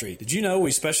Broad Street. Did you know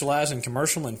we specialize in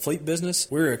commercial and fleet business?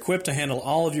 We're equipped to handle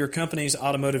all of your company's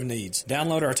automotive needs.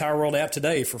 Download our Tire World app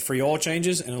today for free oil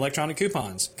changes and electronic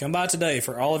coupons. Come by today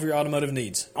for all of your automotive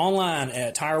needs. Online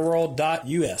at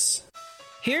tireworld.us.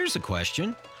 Here's a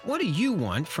question. What do you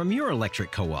want from your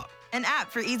electric co-op? An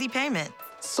app for easy payment.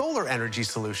 Solar energy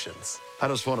solutions. I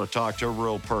just want to talk to a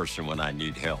real person when I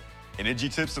need help. Energy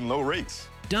tips and low rates.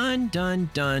 Done, done,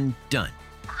 done, done.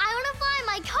 I want to fly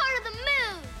my car to the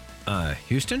moon.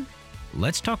 Houston,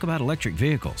 let's talk about electric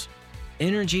vehicles.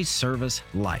 Energy Service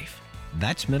Life.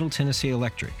 That's Middle Tennessee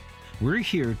Electric. We're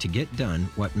here to get done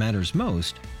what matters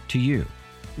most to you.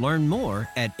 Learn more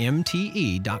at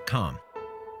mte.com.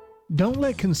 Don't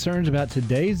let concerns about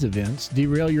today's events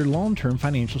derail your long-term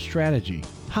financial strategy.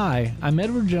 Hi, I'm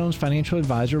Edward Jones financial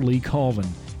advisor Lee Colvin,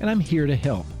 and I'm here to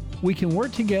help. We can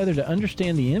work together to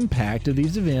understand the impact of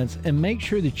these events and make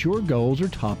sure that your goals are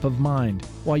top of mind.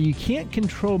 While you can't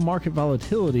control market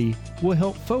volatility, we'll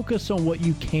help focus on what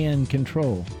you can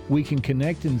control. We can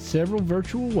connect in several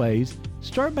virtual ways.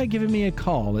 Start by giving me a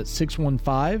call at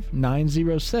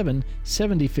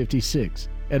 615-907-7056.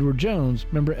 Edward Jones,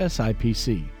 member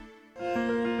SIPC.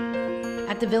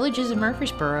 At the Villages of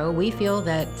Murfreesboro, we feel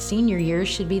that senior years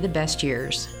should be the best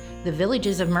years. The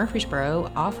Villages of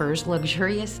Murfreesboro offers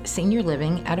luxurious senior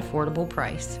living at affordable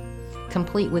price,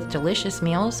 complete with delicious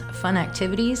meals, fun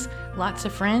activities, lots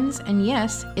of friends, and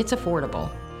yes, it's affordable.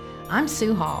 I'm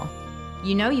Sue Hall.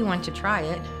 You know you want to try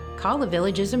it. Call the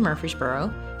Villages of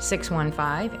Murfreesboro,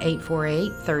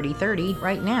 615-848-3030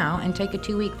 right now and take a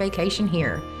 2-week vacation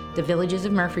here. The Villages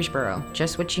of Murfreesboro,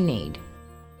 just what you need.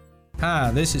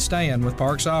 Hi, this is Stan with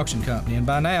Parks Auction Company, and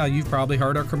by now you've probably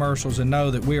heard our commercials and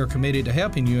know that we are committed to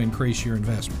helping you increase your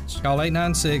investments. Call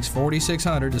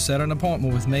 896-4600 to set an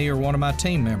appointment with me or one of my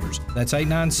team members. That's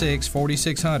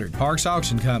 896-4600. Parks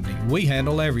Auction Company. We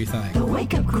handle everything. The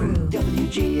Wake Up Crew,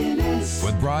 WGNS.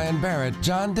 With Brian Barrett,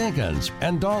 John Dinkins,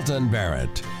 and Dalton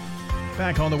Barrett.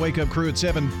 Back on the Wake Up Crew at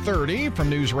 7:30 from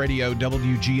News Radio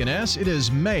WGNS. It is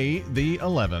May the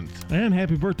 11th. And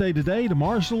happy birthday today to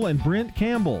Marshall and Brent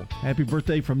Campbell. Happy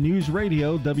birthday from News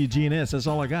Radio WGNS. That's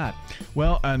all I got.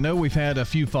 Well, I know we've had a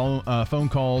few phone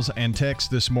calls and texts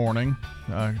this morning,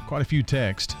 quite a few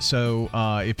texts. So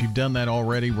if you've done that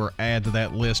already, we're add to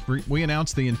that list. We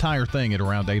announced the entire thing at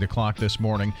around 8 o'clock this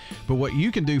morning. But what you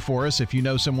can do for us, if you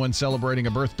know someone celebrating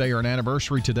a birthday or an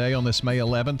anniversary today on this May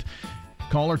 11th,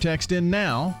 call or text in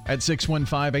now at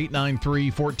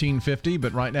 615-893-1450.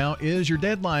 But right now is your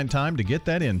deadline time to get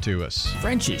that into us.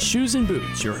 French's Shoes and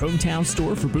Boots, your hometown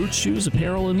store for boots, shoes,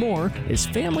 apparel, and more, is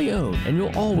family owned, and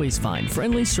you'll always find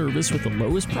friendly service with the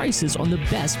lowest prices on the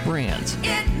best brands.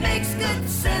 It makes good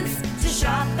sense to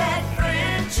shop at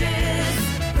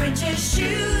French's. French's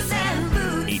Shoes and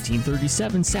Boots.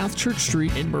 1837 South Church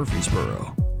Street in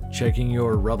Murfreesboro. Checking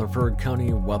your Rutherford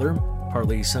County weather.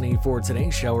 Partly sunny for today,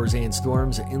 showers and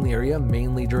storms in the area,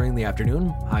 mainly during the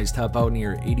afternoon. Highs top out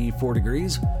near 84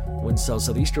 degrees. Winds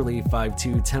south-southeasterly 5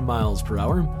 to 10 miles per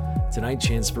hour. Tonight,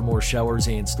 chance for more showers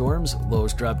and storms.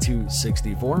 Lows drop to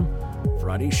 64.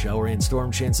 Friday, shower and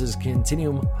storm chances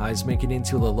continue. Highs making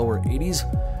into the lower 80s.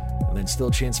 And then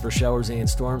still chance for showers and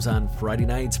storms on Friday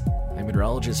night. I'm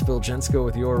meteorologist Phil Jensko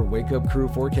with your Wake Up Crew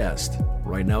forecast.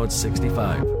 Right now, it's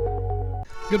 65.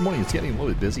 Good morning. It's getting a little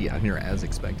bit busy out here as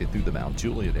expected through the Mount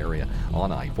Juliet area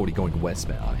on I-40 going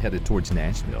westbound, headed towards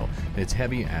Nashville. And it's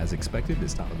heavy as expected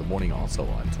this time of the morning also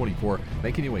on 24,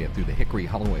 making your way up through the Hickory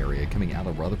Hollow area coming out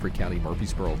of Rutherford County,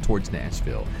 Murfreesboro towards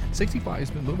Nashville. 65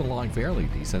 has been moving along fairly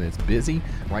decent. It's busy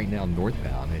right now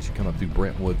northbound as you come up through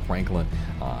Brentwood, Franklin.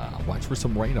 Watch for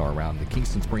some radar around the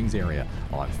Kingston Springs area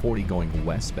on 40 going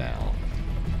westbound.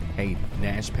 Hey,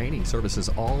 Nash Painting services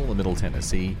all of Middle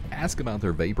Tennessee. Ask about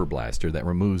their vapor blaster that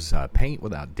removes paint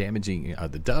without damaging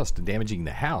the dust and damaging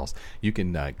the house. You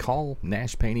can call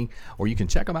Nash Painting, or you can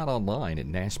check them out online at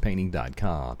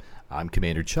nashpainting.com. I'm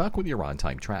Commander Chuck with your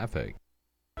on-time traffic.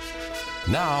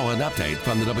 Now an update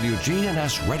from the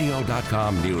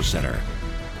WGNSradio.com News Center.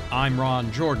 I'm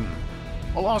Ron Jordan.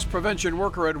 A loss prevention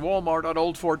worker at Walmart on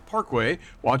Old Fort Parkway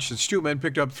watched as two men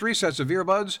picked up 3 sets of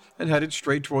earbuds and headed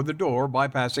straight toward the door,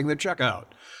 bypassing the checkout.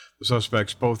 The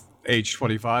suspects, both age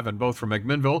 25 and both from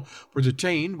McMinnville, were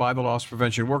detained by the loss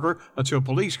prevention worker until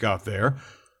police got there.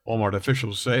 Walmart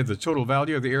officials say the total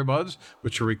value of the earbuds,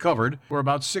 which were recovered, were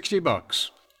about $60.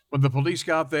 When the police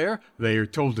got there, they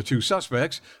told the two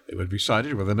suspects they would be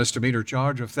cited with a misdemeanor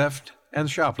charge of theft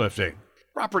and shoplifting.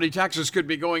 Property taxes could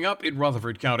be going up in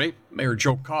Rutherford County. Mayor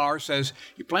Joe Carr says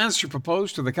he plans to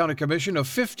propose to the county commission a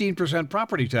 15%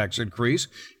 property tax increase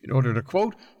in order to,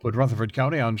 quote, put Rutherford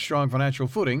County on strong financial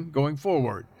footing going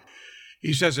forward.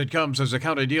 He says it comes as the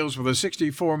county deals with a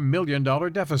 $64 million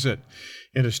deficit.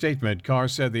 In a statement, Carr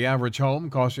said the average home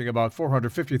costing about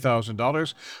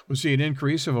 $450,000 would see an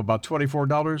increase of about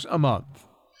 $24 a month.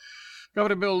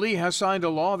 Governor Bill Lee has signed a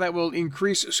law that will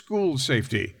increase school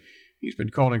safety. He's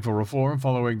been calling for reform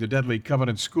following the deadly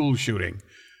Covenant school shooting.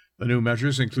 The new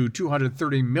measures include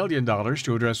 $230 million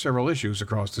to address several issues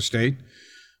across the state.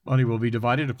 Money will be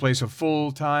divided to place a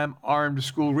full-time armed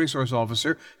school resource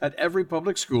officer at every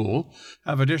public school,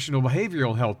 have additional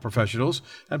behavioral health professionals,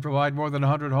 and provide more than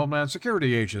 100 Homeland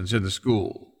Security agents in the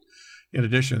school. In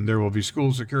addition, there will be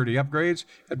school security upgrades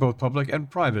at both public and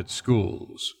private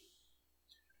schools.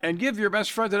 And give your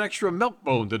best friend an extra milk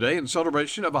bone today in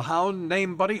celebration of a hound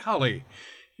named Buddy Holly.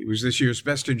 He was this year's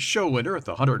Best in Show winner at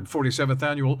the 147th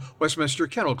Annual Westminster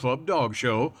Kennel Club Dog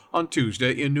Show on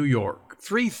Tuesday in New York.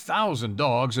 3,000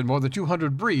 dogs and more than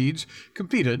 200 breeds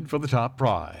competed for the top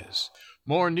prize.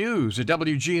 More news at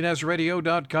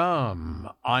WGNSradio.com.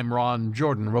 I'm Ron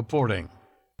Jordan reporting.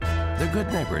 The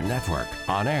Good Neighbor Network,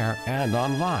 on air and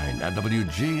online at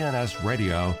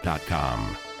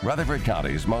WGNSradio.com. Rutherford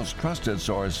County's most trusted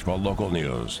source for local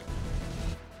news.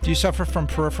 Do you suffer from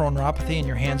peripheral neuropathy in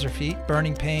your hands or feet,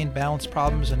 burning pain, balance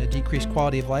problems, and a decreased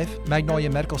quality of life? Magnolia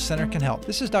Medical Center can help.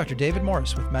 This is Dr. David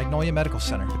Morris with Magnolia Medical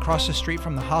Center, across the street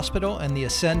from the hospital and the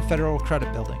Ascend Federal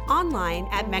Credit Building. Online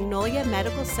at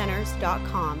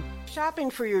magnoliamedicalcenters.com. Shopping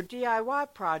for your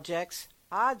DIY projects,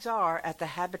 odds are at the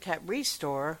Habitat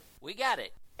Restore. We got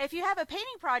it. If you have a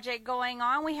painting project going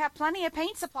on, we have plenty of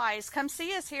paint supplies. Come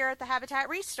see us here at the Habitat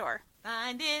Restore.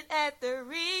 Find it at the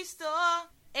Restore.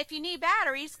 If you need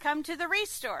batteries, come to the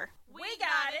Restore. We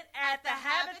got it at the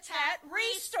Habitat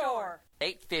Restore.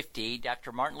 850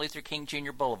 Dr. Martin Luther King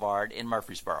Jr. Boulevard in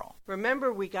Murfreesboro.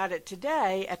 Remember, we got it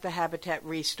today at the Habitat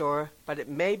Restore, but it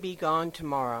may be gone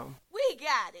tomorrow. We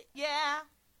got it, yeah.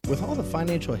 With all the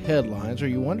financial headlines, are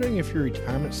you wondering if your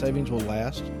retirement savings will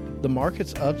last? The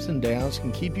market's ups and downs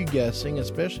can keep you guessing,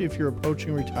 especially if you're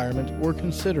approaching retirement or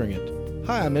considering it.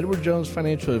 Hi, I'm Edward Jones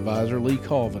Financial Advisor Lee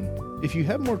Colvin. If you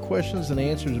have more questions than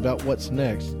answers about what's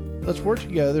next, let's work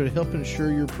together to help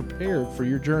ensure you're prepared for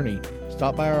your journey.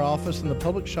 Stop by our office in the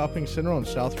Public Shopping Center on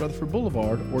South Rutherford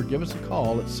Boulevard or give us a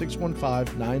call at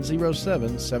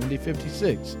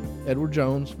 615-907-7056. Edward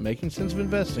Jones, Making Sense of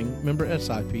Investing, member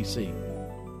SIPC.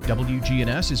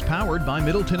 WGNS is powered by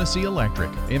Middle Tennessee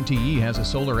Electric. MTE has a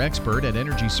solar expert and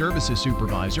energy services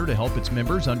supervisor to help its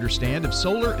members understand if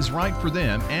solar is right for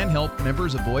them and help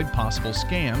members avoid possible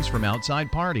scams from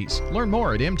outside parties. Learn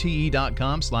more at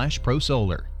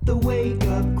mte.com/prosolar. The Wake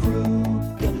Up Crew,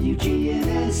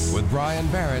 WGNS. With Brian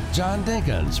Barrett, John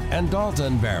Dinkins, and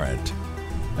Dalton Barrett.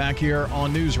 Back here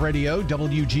on News Radio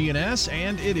WGNS,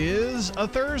 and it is a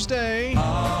Thursday.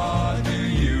 Do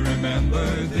you remember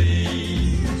these?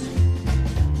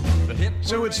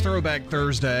 So it's Throwback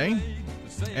Thursday,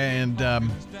 and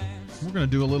we're going to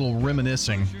do a little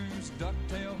reminiscing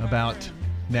about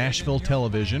Nashville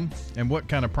television. And what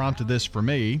kind of prompted this for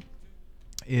me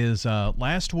is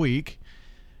last week,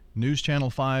 News Channel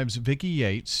 5's Vicki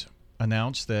Yates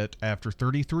announced that after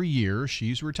 33 years,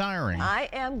 she's retiring. I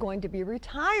am going to be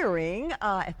retiring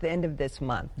at the end of this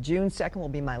month. June 2nd will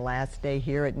be my last day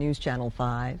here at News Channel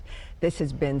 5. This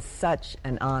has been such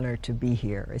an honor to be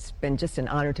here. It's been just an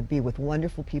honor to be with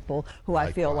wonderful people who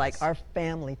I feel like are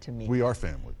family to me. We are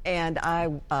family. And I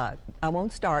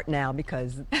won't start now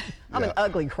because I'm an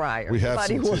ugly crier. We have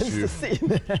Nobody some wants tissue. to see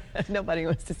that. Nobody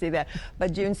wants to see that.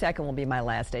 But June 2nd will be my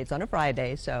last day. It's on a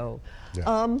Friday, so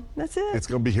that's it. It's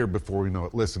going to be here before we know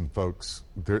it. Listen, folks,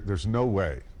 there's no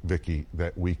way, Vicki,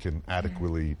 that we can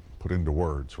adequately put into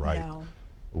words, right? No.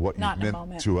 What Not you've in a meant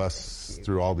moment. to us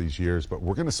through all these years, but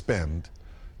we're going to spend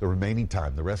the remaining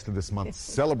time, the rest of this month,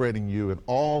 celebrating you and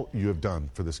all you have done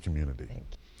for this community.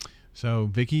 So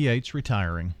Vicki Yates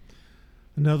retiring.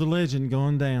 Another legend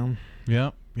going down.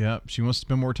 Yep. She wants to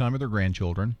spend more time with her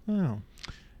grandchildren. Oh.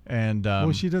 And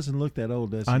well, she doesn't look that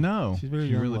old, does she? I know. She's very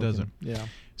she young really looking. doesn't. Yeah.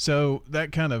 So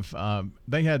that kind of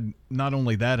they had not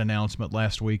only that announcement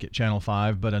last week at Channel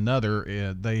 5, but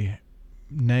another. They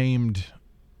named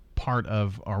part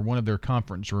of or one of their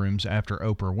conference rooms after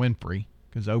Oprah Winfrey,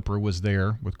 because Oprah was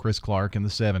there with Chris Clark in the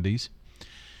 70s.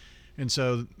 And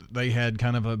so they had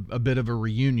kind of a bit of a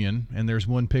reunion, and there's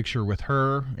one picture with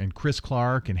her and Chris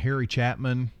Clark and Harry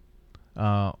Chapman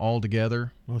all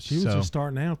together. Well, she was just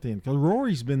starting out then. 'Cause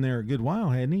Rory's been there a good while,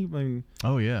 hadn't he?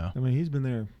 Oh, yeah. I mean, he's been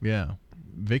there. Yeah.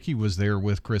 Vicki was there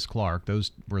with Chris Clark.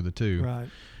 Those were the two. Right.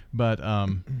 But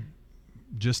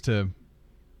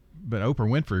but Oprah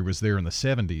Winfrey was there in the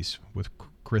 70s with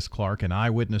Chris Clark and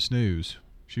Eyewitness News.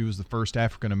 She was the first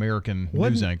African-American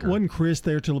news anchor. Wasn't Chris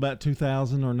there till about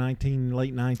 2000 or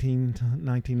late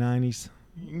 1990s?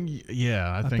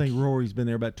 Yeah, I think Rory's been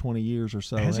there about 20 years or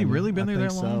so. Has he really been there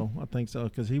that long? I think so,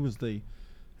 because he was the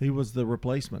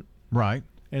replacement. Right.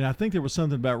 And I think there was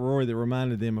something about Rory that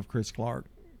reminded them of Chris Clark,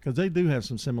 because they do have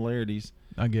some similarities,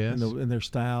 I guess, in their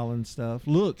style and stuff,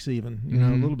 looks even,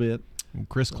 a little bit. Well,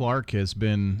 Chris Clark has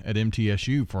been at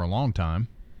MTSU for a long time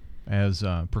as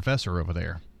a professor over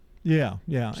there. Yeah.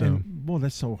 So, and boy,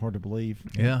 that's so hard to believe.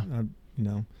 Yeah.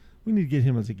 We need to get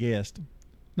him as a guest.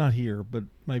 Not here, but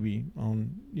maybe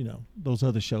on, those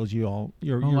other shows you're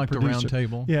like a the producer. Round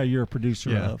Table. Yeah, you're a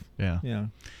producer of. Yeah.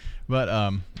 But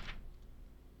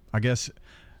I guess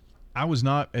I was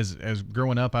not, as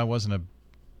growing up, I wasn't a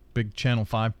big Channel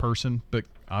 5 person, but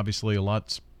obviously a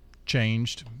lot's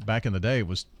changed. Back in the day, it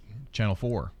was Channel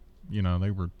 4.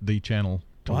 They were the channel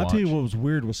to watch. I'll tell you what was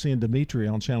weird was seeing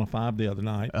Demetria on Channel 5 the other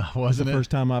night. Wasn't it? The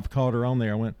first time I've caught her on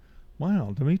there, I went,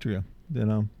 wow, Demetria.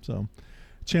 So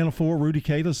Channel 4, Rudy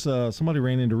Kalis, somebody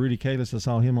ran into Rudy Kalis. I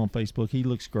saw him on Facebook. He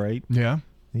looks great. Yeah.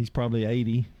 He's probably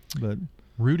 80, but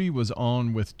Rudy was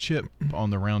on with Chip on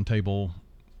the Round Table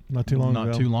not too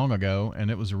long ago,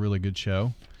 and it was a really good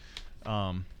show.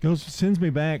 Sends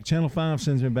me back. Channel 5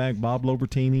 sends me back. Bob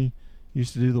Lobertini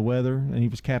used to do the weather, and he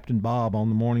was Captain Bob on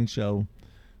the morning show.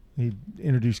 He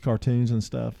introduced cartoons and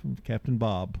stuff. Captain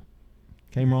Bob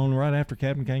came on right after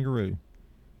Captain Kangaroo,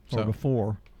 or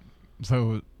before.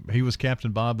 So he was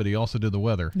Captain Bob, but he also did the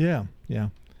weather. Yeah.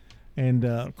 And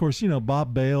of course,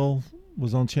 Bob Bell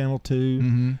was on Channel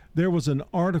 2. There was an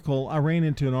article. I ran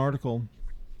into an article.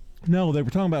 No, they were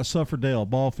talking about Sufferdale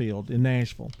ball field in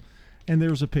Nashville. And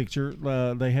there was a picture.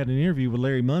 They had an interview with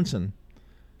Larry Munson.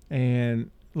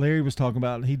 And Larry was talking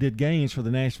about he did games for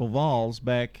the Nashville Vols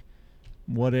back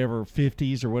whatever,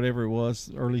 50s or whatever it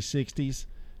was, early 60s.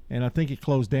 And I think it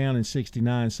closed down in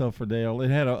 69, Sufferdale. It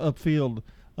had an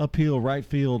uphill right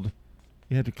field.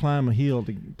 You had to climb a hill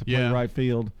to play right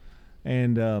field.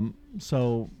 And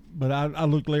but I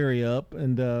looked Larry up,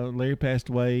 and Larry passed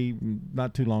away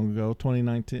not too long ago,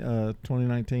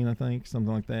 2019, I think,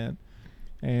 something like that.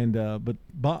 And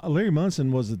but Larry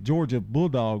Munson was a Georgia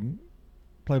Bulldog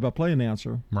play-by-play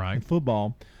announcer in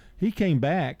football. He came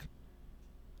back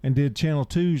and did Channel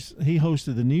 2's. He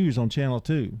hosted the news on Channel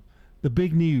 2, the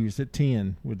Big News at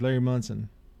 10 with Larry Munson.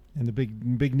 And the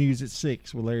big news at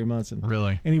 6 with Larry Munson.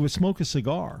 Really? And he would smoke a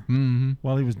cigar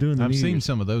while he was doing the news. I've seen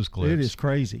some of those clips. It is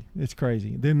crazy. It's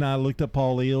crazy. Then I looked up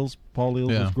Paul Eels. Paul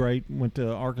Eels was great. Went to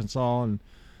Arkansas, and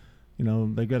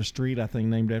they got a street, I think,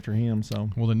 named after him. So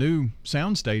well, the new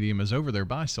Sound Stadium is over there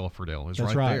by Sufferdale. It's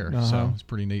right there. So it's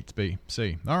pretty neat to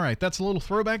see. All right, that's a little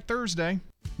Throwback Thursday.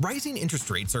 Rising interest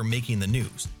rates are making the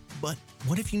news. But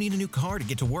what if you need a new car to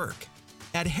get to work?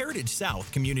 At Heritage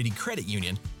South Community Credit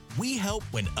Union, we help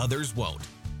when others won't.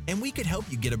 And we could help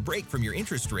you get a break from your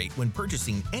interest rate when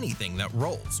purchasing anything that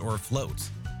rolls or floats.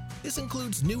 This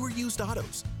includes new or used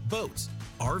autos, boats,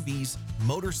 RVs,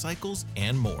 motorcycles,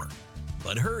 and more.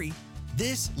 But hurry,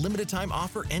 this limited time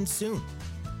offer ends soon.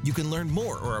 You can learn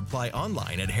more or apply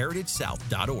online at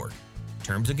heritagesouth.org.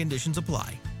 Terms and conditions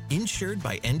apply. Insured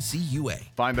by NCUA.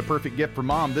 Find the perfect gift for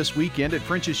Mom this weekend at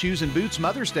French's Shoes and Boots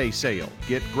Mother's Day sale.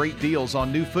 Get great deals on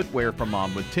new footwear from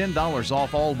Mom with $10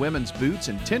 off all women's boots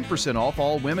and 10% off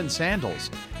all women's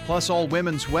sandals. Plus all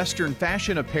women's Western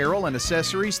fashion apparel and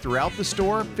accessories throughout the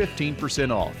store,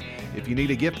 15% off. If you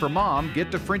need a gift for Mom, get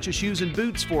to French's Shoes and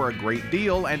Boots for a great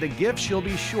deal and a gift she'll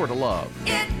be sure to love.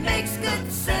 It makes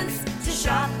good sense to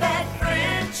shop at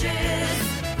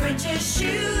French's. French's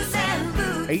Shoes and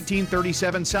Boots.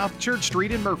 1837 South Church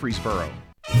Street in Murfreesboro.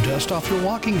 Dust off your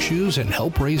walking shoes and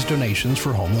help raise donations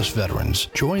for homeless veterans.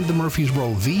 Join the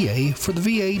Murfreesboro VA for the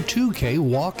VA 2K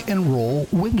Walk and Roll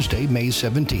Wednesday, May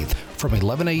 17th from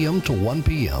 11 a.m. to 1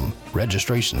 p.m.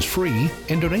 Registration's free,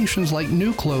 and donations like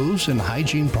new clothes and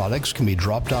hygiene products can be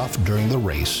dropped off during the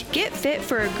race. Get fit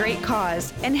for a great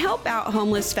cause and help out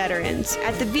homeless veterans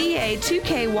at the VA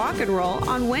 2K Walk and Roll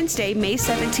on Wednesday, May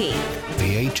 17th.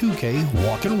 VA 2K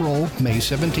Walk and Roll, May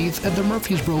 17th at the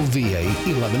Murfreesboro VA,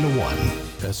 11 to 1.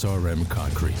 SRM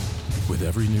Concrete. With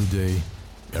every new day,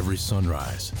 every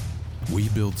sunrise, we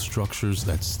build structures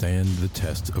that stand the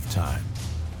test of time.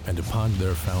 And upon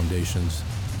their foundations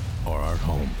are our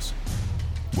homes,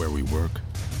 where we work,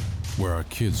 where our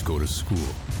kids go to school.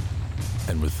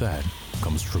 And with that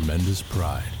comes tremendous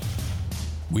pride.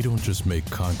 We don't just make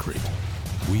concrete,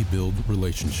 we build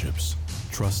relationships,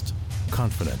 trust,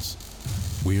 confidence.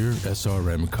 We're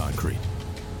SRM Concrete.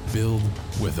 Build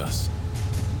with us.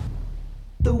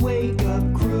 The Wake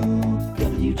Up Crew,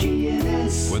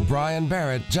 WGNS. With Brian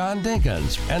Barrett, John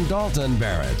Dinkins, and Dalton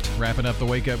Barrett. Wrapping up the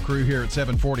Wake Up Crew here at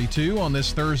 7:42 on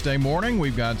this Thursday morning.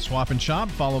 We've got Swap and Shop,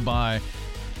 followed by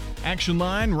Action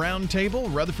Line,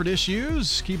 Roundtable, Rutherford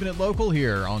Issues. Keeping it local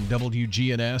here on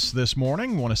WGNS this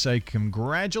morning. Want to say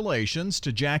congratulations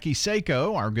to Jackie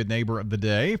Seiko, our good neighbor of the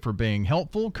day, for being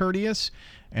helpful, courteous,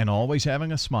 and always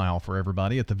having a smile for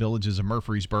everybody at the Villages of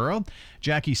Murfreesboro.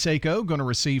 Jackie Seiko going to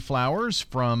receive flowers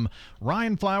from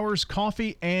Ryan Flowers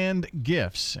Coffee and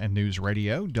Gifts. And News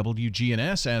Radio,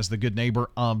 WGNS, as the good neighbor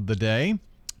of the day.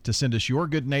 To send us your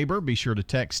good neighbor, be sure to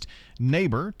text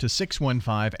NEIGHBOR to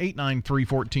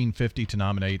 615-893-1450 to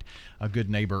nominate a good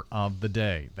neighbor of the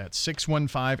day. That's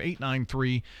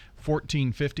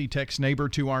 615-893-1450. Text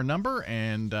NEIGHBOR to our number,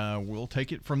 and we'll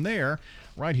take it from there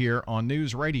right here on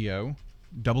News Radio,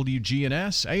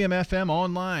 WGNS, AM/FM,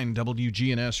 online,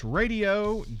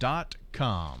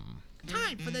 WGNSradio.com.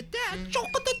 Time for the dad joke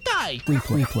of the day.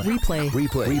 Replay.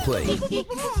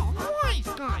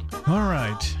 All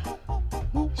right.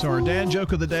 So our dad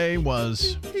joke of the day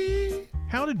was,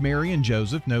 how did Mary and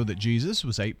Joseph know that Jesus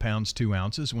was 8 pounds 2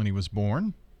 ounces when he was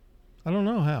born? I don't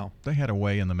know how. They had a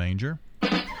weigh in the manger.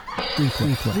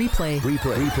 Replay.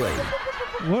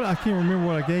 What? I can't remember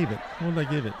what I gave it. What did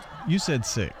I give it? You said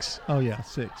 6. Oh, yeah,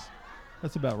 6.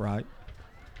 That's about right.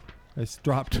 It's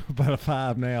dropped to about a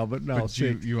 5 now, but no,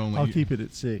 6. I'll keep it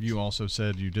at 6. You also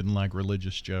said you didn't like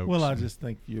religious jokes. Well, I just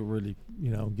think you're really,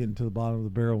 getting to the bottom of the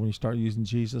barrel when you start using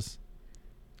Jesus.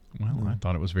 Well, I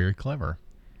thought it was very clever.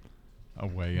 A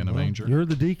weigh in a manger. You're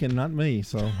the deacon, not me.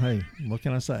 So, hey, what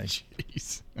can I say?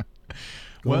 Jeez.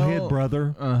 Go Well, ahead,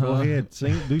 brother. uh-huh. Go ahead.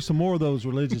 Do some more of those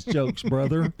religious jokes,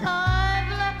 brother.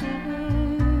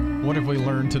 What have we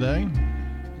learned today?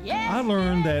 I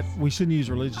learned that we shouldn't use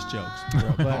religious jokes.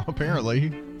 But,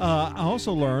 apparently. I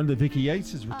also learned that Vicky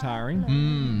Yates is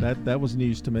retiring. That was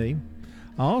news to me.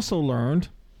 I also learned,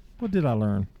 what did I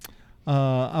learn?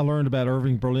 I learned about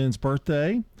Irving Berlin's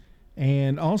birthday,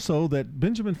 and also that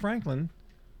Benjamin Franklin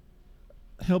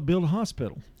helped build a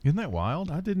hospital. Isn't that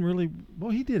wild? I didn't really. Well,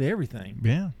 he did everything.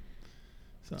 Yeah.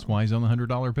 So, That's why he's on the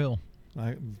 $100 bill.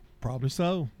 Probably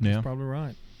so. Yeah. That's probably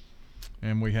right.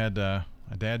 And we had a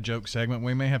dad joke segment.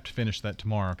 We may have to finish that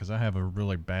tomorrow because I have a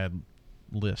really bad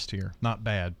list here. Not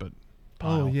bad, but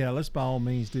pile. Oh, yeah. Let's by all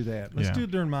means do that. Let's do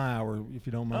it during my hour, if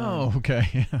you don't mind. Oh,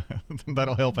 okay.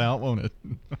 That'll help out, won't it?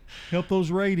 Help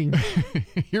those ratings.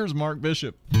 Here's Mark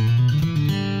Bishop.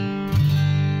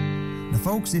 Now,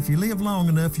 folks, if you live long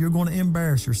enough, you're going to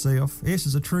embarrass yourself. This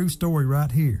is a true story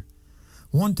right here.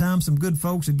 One time, some good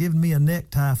folks had given me a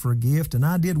necktie for a gift, and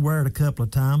I did wear it a couple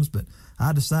of times, but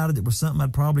I decided it was something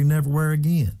I'd probably never wear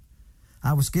again.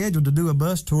 I was scheduled to do a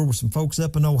bus tour with some folks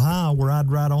up in Ohio where I'd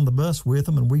ride on the bus with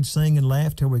them, and we'd sing and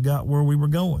laugh till we got where we were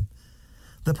going.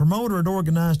 The promoter had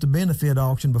organized a benefit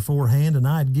auction beforehand, and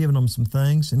I had given them some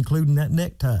things, including that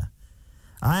necktie.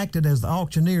 I acted as the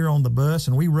auctioneer on the bus,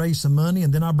 and we raised some money,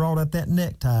 and then I brought out that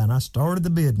necktie, and I started the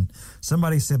bidding.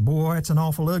 Somebody said, "Boy, that's an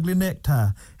awful ugly necktie."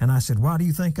 And I said, "Why do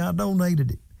you think I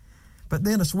donated it?" But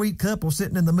then a sweet couple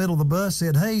sitting in the middle of the bus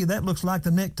said, "Hey, that looks like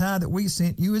the necktie that we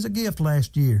sent you as a gift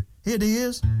last year." "It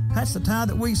is. That's the tie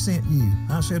that we sent you."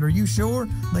 I said, "Are you sure?"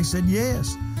 They said,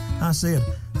 "Yes." I said,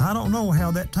 "I don't know how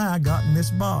that tie got in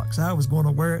this box. I was going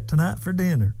to wear it tonight for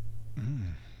dinner."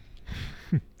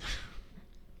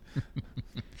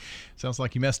 Sounds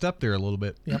like you messed up there a little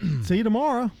bit. Yep. See you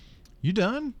tomorrow. You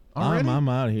done already? I'm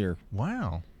out of here.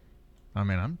 Wow. I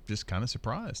mean, I'm just kind of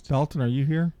surprised. Dalton, are you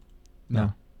here?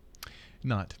 No.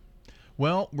 Not.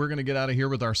 Well, we're going to get out of here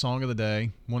with our song of the day,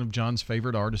 one of John's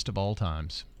favorite artists of all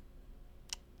times.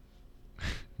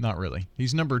 Not really.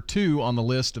 He's number 2 on the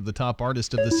list of the top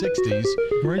artists of the 60s.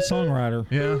 Great songwriter.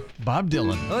 Yeah. Bob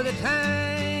Dylan. Oh, the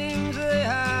times they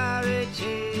are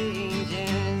a-changing.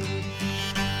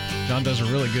 John does a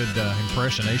really good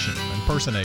impersonation